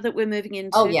 Jennifer, that we're moving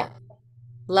into? Oh, yeah.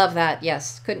 Love that.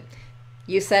 Yes. Couldn't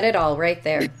you said it all right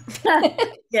there.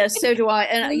 Yes, so do I.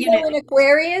 And Leo in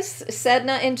Aquarius,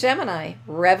 Sedna in Gemini.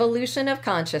 Revolution of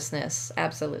consciousness.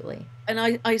 Absolutely.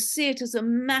 And I see it as a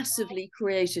massively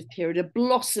creative period, a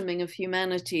blossoming of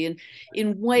humanity, and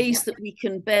in ways that we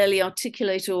can barely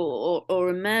articulate or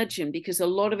imagine, because a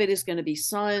lot of it is going to be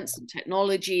science and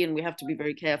technology, and we have to be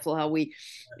very careful how we,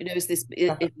 is this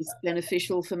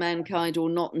beneficial for mankind or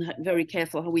not, and very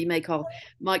careful how we make our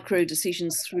micro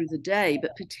decisions through the day.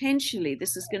 But potentially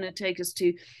this is going to take us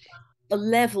to a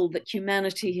level that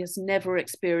humanity has never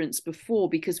experienced before,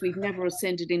 because we've never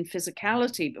ascended in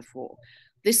physicality before.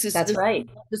 That's right.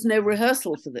 There's no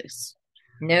rehearsal for this.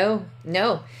 No.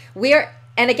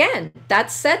 And again,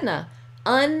 that's Sedna.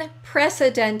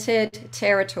 Unprecedented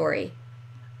territory.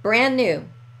 Brand new.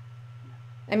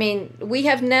 I mean, we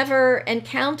have never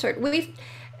encountered,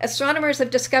 astronomers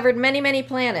have discovered many, many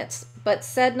planets, but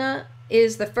Sedna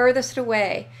is the furthest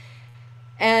away.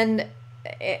 And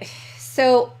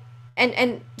so,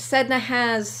 and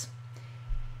Sedna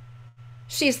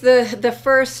she's the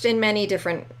first in many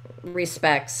different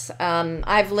respects.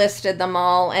 I've listed them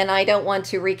all, and I don't want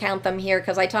to recount them here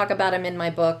because I talk about them in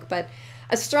my book. But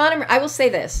I will say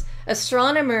this: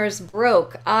 astronomers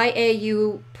broke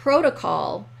IAU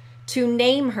protocol to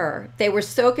name her. They were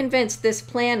so convinced this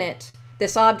planet,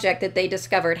 this object that they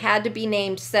discovered, had to be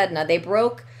named Sedna. They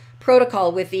broke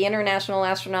protocol with the International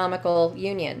Astronomical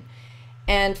Union,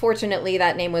 and fortunately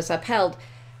that name was upheld.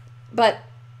 But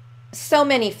so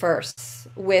many firsts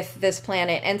with this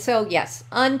planet. And so, yes,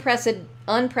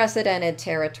 unprecedented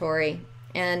territory.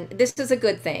 And this is a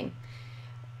good thing.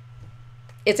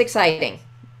 It's exciting.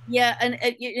 Yeah, and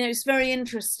it's very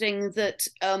interesting that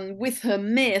with her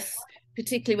myth,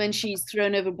 particularly when she's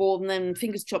thrown overboard and then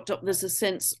fingers chopped up, there's a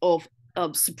sense of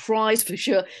surprise for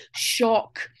sure,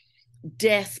 shock,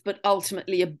 death, but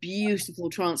ultimately a beautiful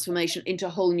transformation into a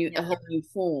whole new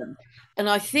form. And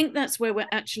I think that's where we're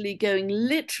actually going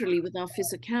literally with our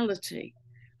physicality.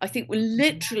 I think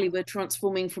we're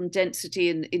transforming from density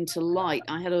into light.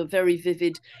 I had a very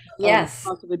vivid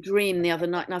part of a dream the other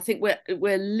night, and I think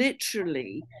we're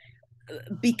literally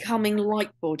becoming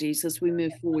light bodies as we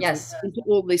move forward into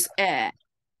all this air.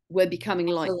 We're becoming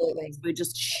light bodies. We're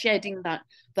just shedding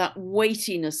that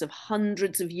weightiness of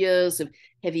hundreds of years of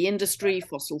heavy industry,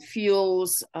 fossil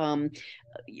fuels, our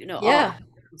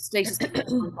status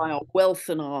by our wealth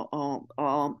and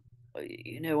our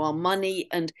money,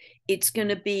 and it's going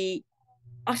to be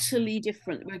utterly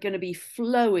different. We're going to be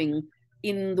flowing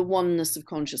in the oneness of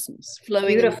consciousness,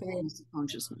 flowing in the oneness of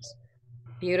consciousness.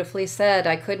 Beautifully said.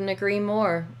 I couldn't agree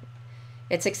more.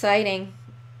 It's exciting.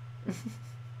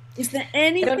 Is there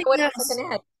anything else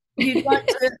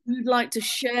you'd like to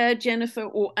share, Jennifer,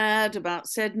 or add about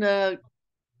Sedna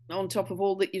on top of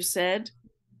all that you've said?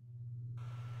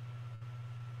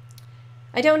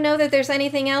 I don't know that there's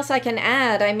anything else I can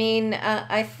add. I mean,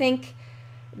 I think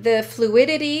the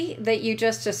fluidity that you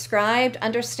just described,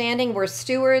 understanding we're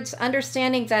stewards,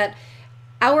 understanding that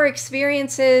our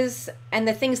experiences and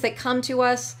the things that come to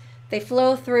us, they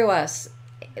flow through us.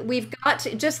 We've got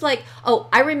to, just like,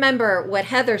 I remember what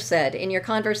Heather said in your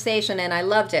conversation, and I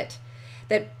loved it,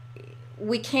 that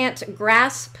we can't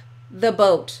grasp the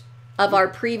boat of our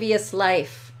previous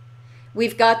life.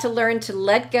 We've got to learn to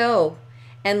let go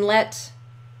and let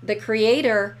the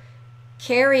Creator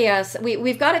carry us.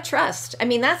 We've got to trust. I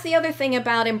mean, that's the other thing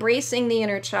about embracing the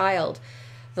inner child.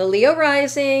 the Leo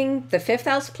rising, the fifth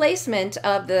house placement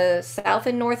of the South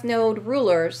and North Node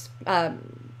rulers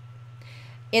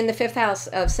in the fifth house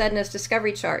of Sedna's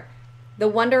discovery chart. The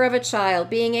wonder of a child,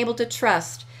 being able to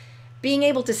trust, being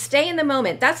able to stay in the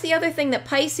moment. That's the other thing that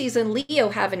Pisces and Leo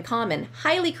have in common.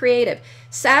 Highly creative.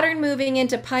 Saturn moving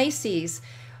into Pisces,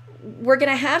 we're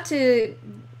going to have to,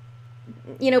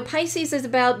 Pisces is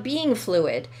about being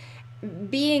fluid,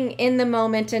 being in the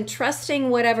moment and trusting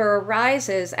whatever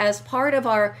arises as part of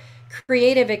our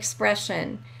creative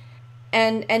expression.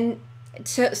 And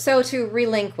to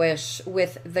relinquish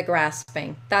with the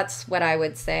grasping. That's what I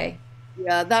would say.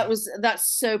 Yeah,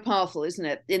 that's so powerful, isn't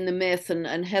it? In the myth,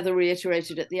 and Heather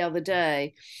reiterated it the other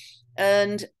day,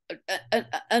 and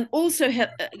also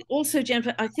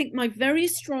Jennifer, I think my very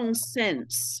strong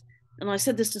sense, and I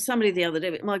said this to somebody the other day,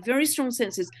 but my very strong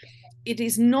sense is it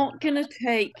is not going to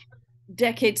take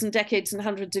decades and decades and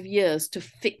hundreds of years to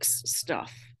fix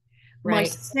stuff. My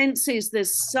Right. sense is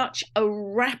there's such a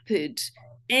rapid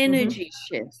energy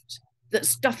shift that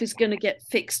stuff is going to get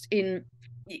fixed in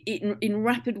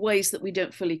rapid ways that we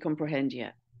don't fully comprehend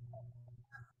yet.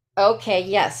 Okay,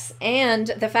 yes. And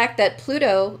the fact that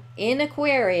Pluto in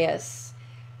Aquarius,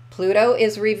 Pluto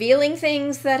is revealing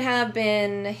things that have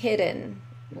been hidden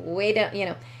way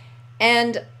down.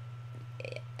 And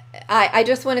I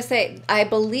just want to say, I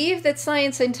believe that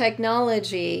science and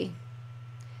technology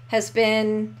has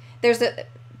been, there's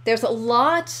a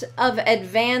lot of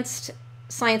advanced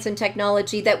science and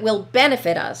technology that will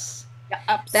benefit us.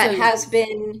 Yeah, that has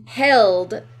been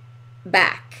held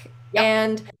back. Yep.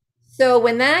 And so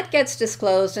when that gets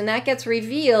disclosed and that gets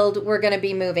revealed, we're going to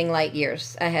be moving light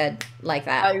years ahead like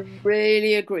that. I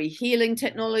really agree. Healing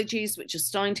technologies, which are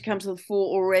starting to come to the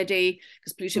fore already,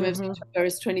 because Pluto moves into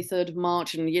Aquarius 23rd of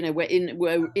March, and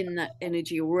we're in that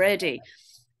energy already.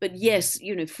 But yes,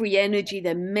 free energy.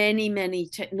 There are many, many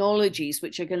technologies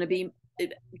which are going to be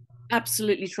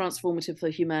absolutely transformative for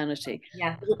humanity.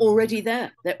 Yeah. They're already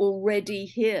there. They're already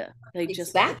here. They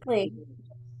exactly.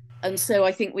 And so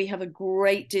I think we have a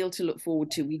great deal to look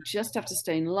forward to. We just have to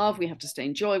stay in love. We have to stay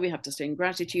in joy. We have to stay in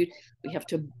gratitude. We have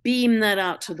to beam that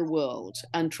out to the world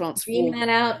and transform. Beam that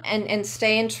out and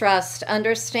stay in trust.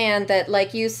 Understand that,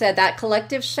 like you said, that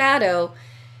collective shadow,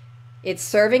 it's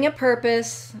serving a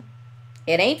purpose.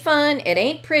 It ain't fun. It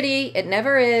ain't pretty. It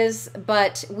never is.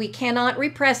 But we cannot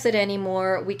repress it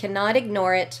anymore. We cannot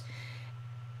ignore it.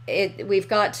 We've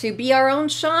got to be our own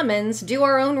shamans, do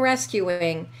our own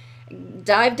rescuing,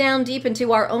 dive down deep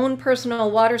into our own personal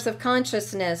waters of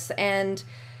consciousness, and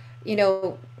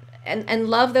and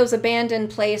love those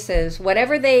abandoned places,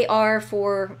 whatever they are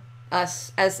for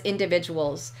us as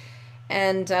individuals.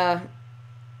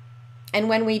 And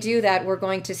when we do that, we're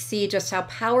going to see just how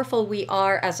powerful we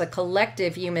are as a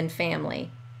collective human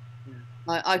family.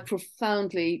 I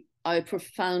profoundly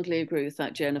agree with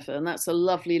that, Jennifer. And that's a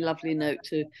lovely, lovely note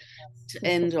to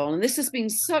end on. And this has been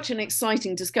such an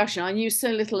exciting discussion. I knew so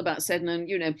little about Sedna,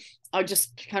 and I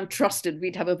just kind of trusted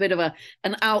we'd have a bit of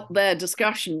an out there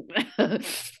discussion,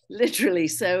 literally.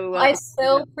 So I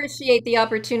so appreciate the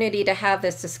opportunity to have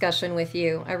this discussion with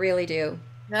you. I really do.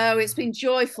 No, it's been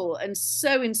joyful and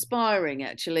so inspiring,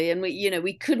 actually. And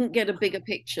we couldn't get a bigger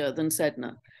picture than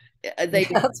Sedna.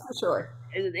 That's for sure.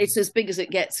 It's as big as it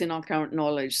gets in our current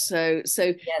knowledge. So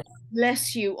yes.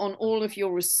 Bless you on all of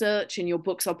your research and your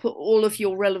books. I'll put all of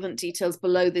your relevant details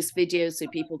below this video so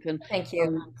people can thank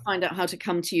you. Find out how to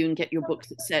come to you and get your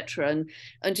books, etc.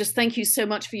 And just thank you so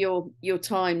much for your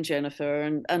time, Jennifer,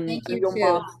 and your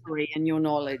mastery and your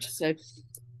knowledge. So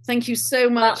thank you so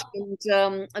much,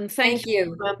 and thank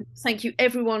you. Thank you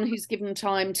everyone who's given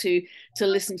time to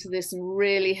listen to this, and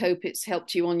really hope it's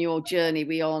helped you on your journey.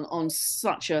 We are on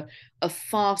such a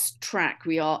fast track.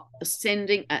 We are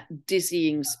ascending at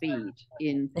dizzying speed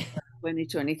in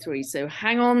 2023. So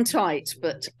hang on tight,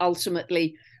 but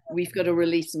ultimately we've got to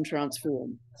release and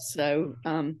transform. So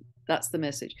that's the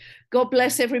message. God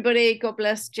bless everybody. God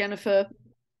bless Jennifer.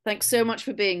 Thanks so much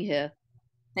for being here.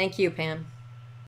 Thank you, Pam.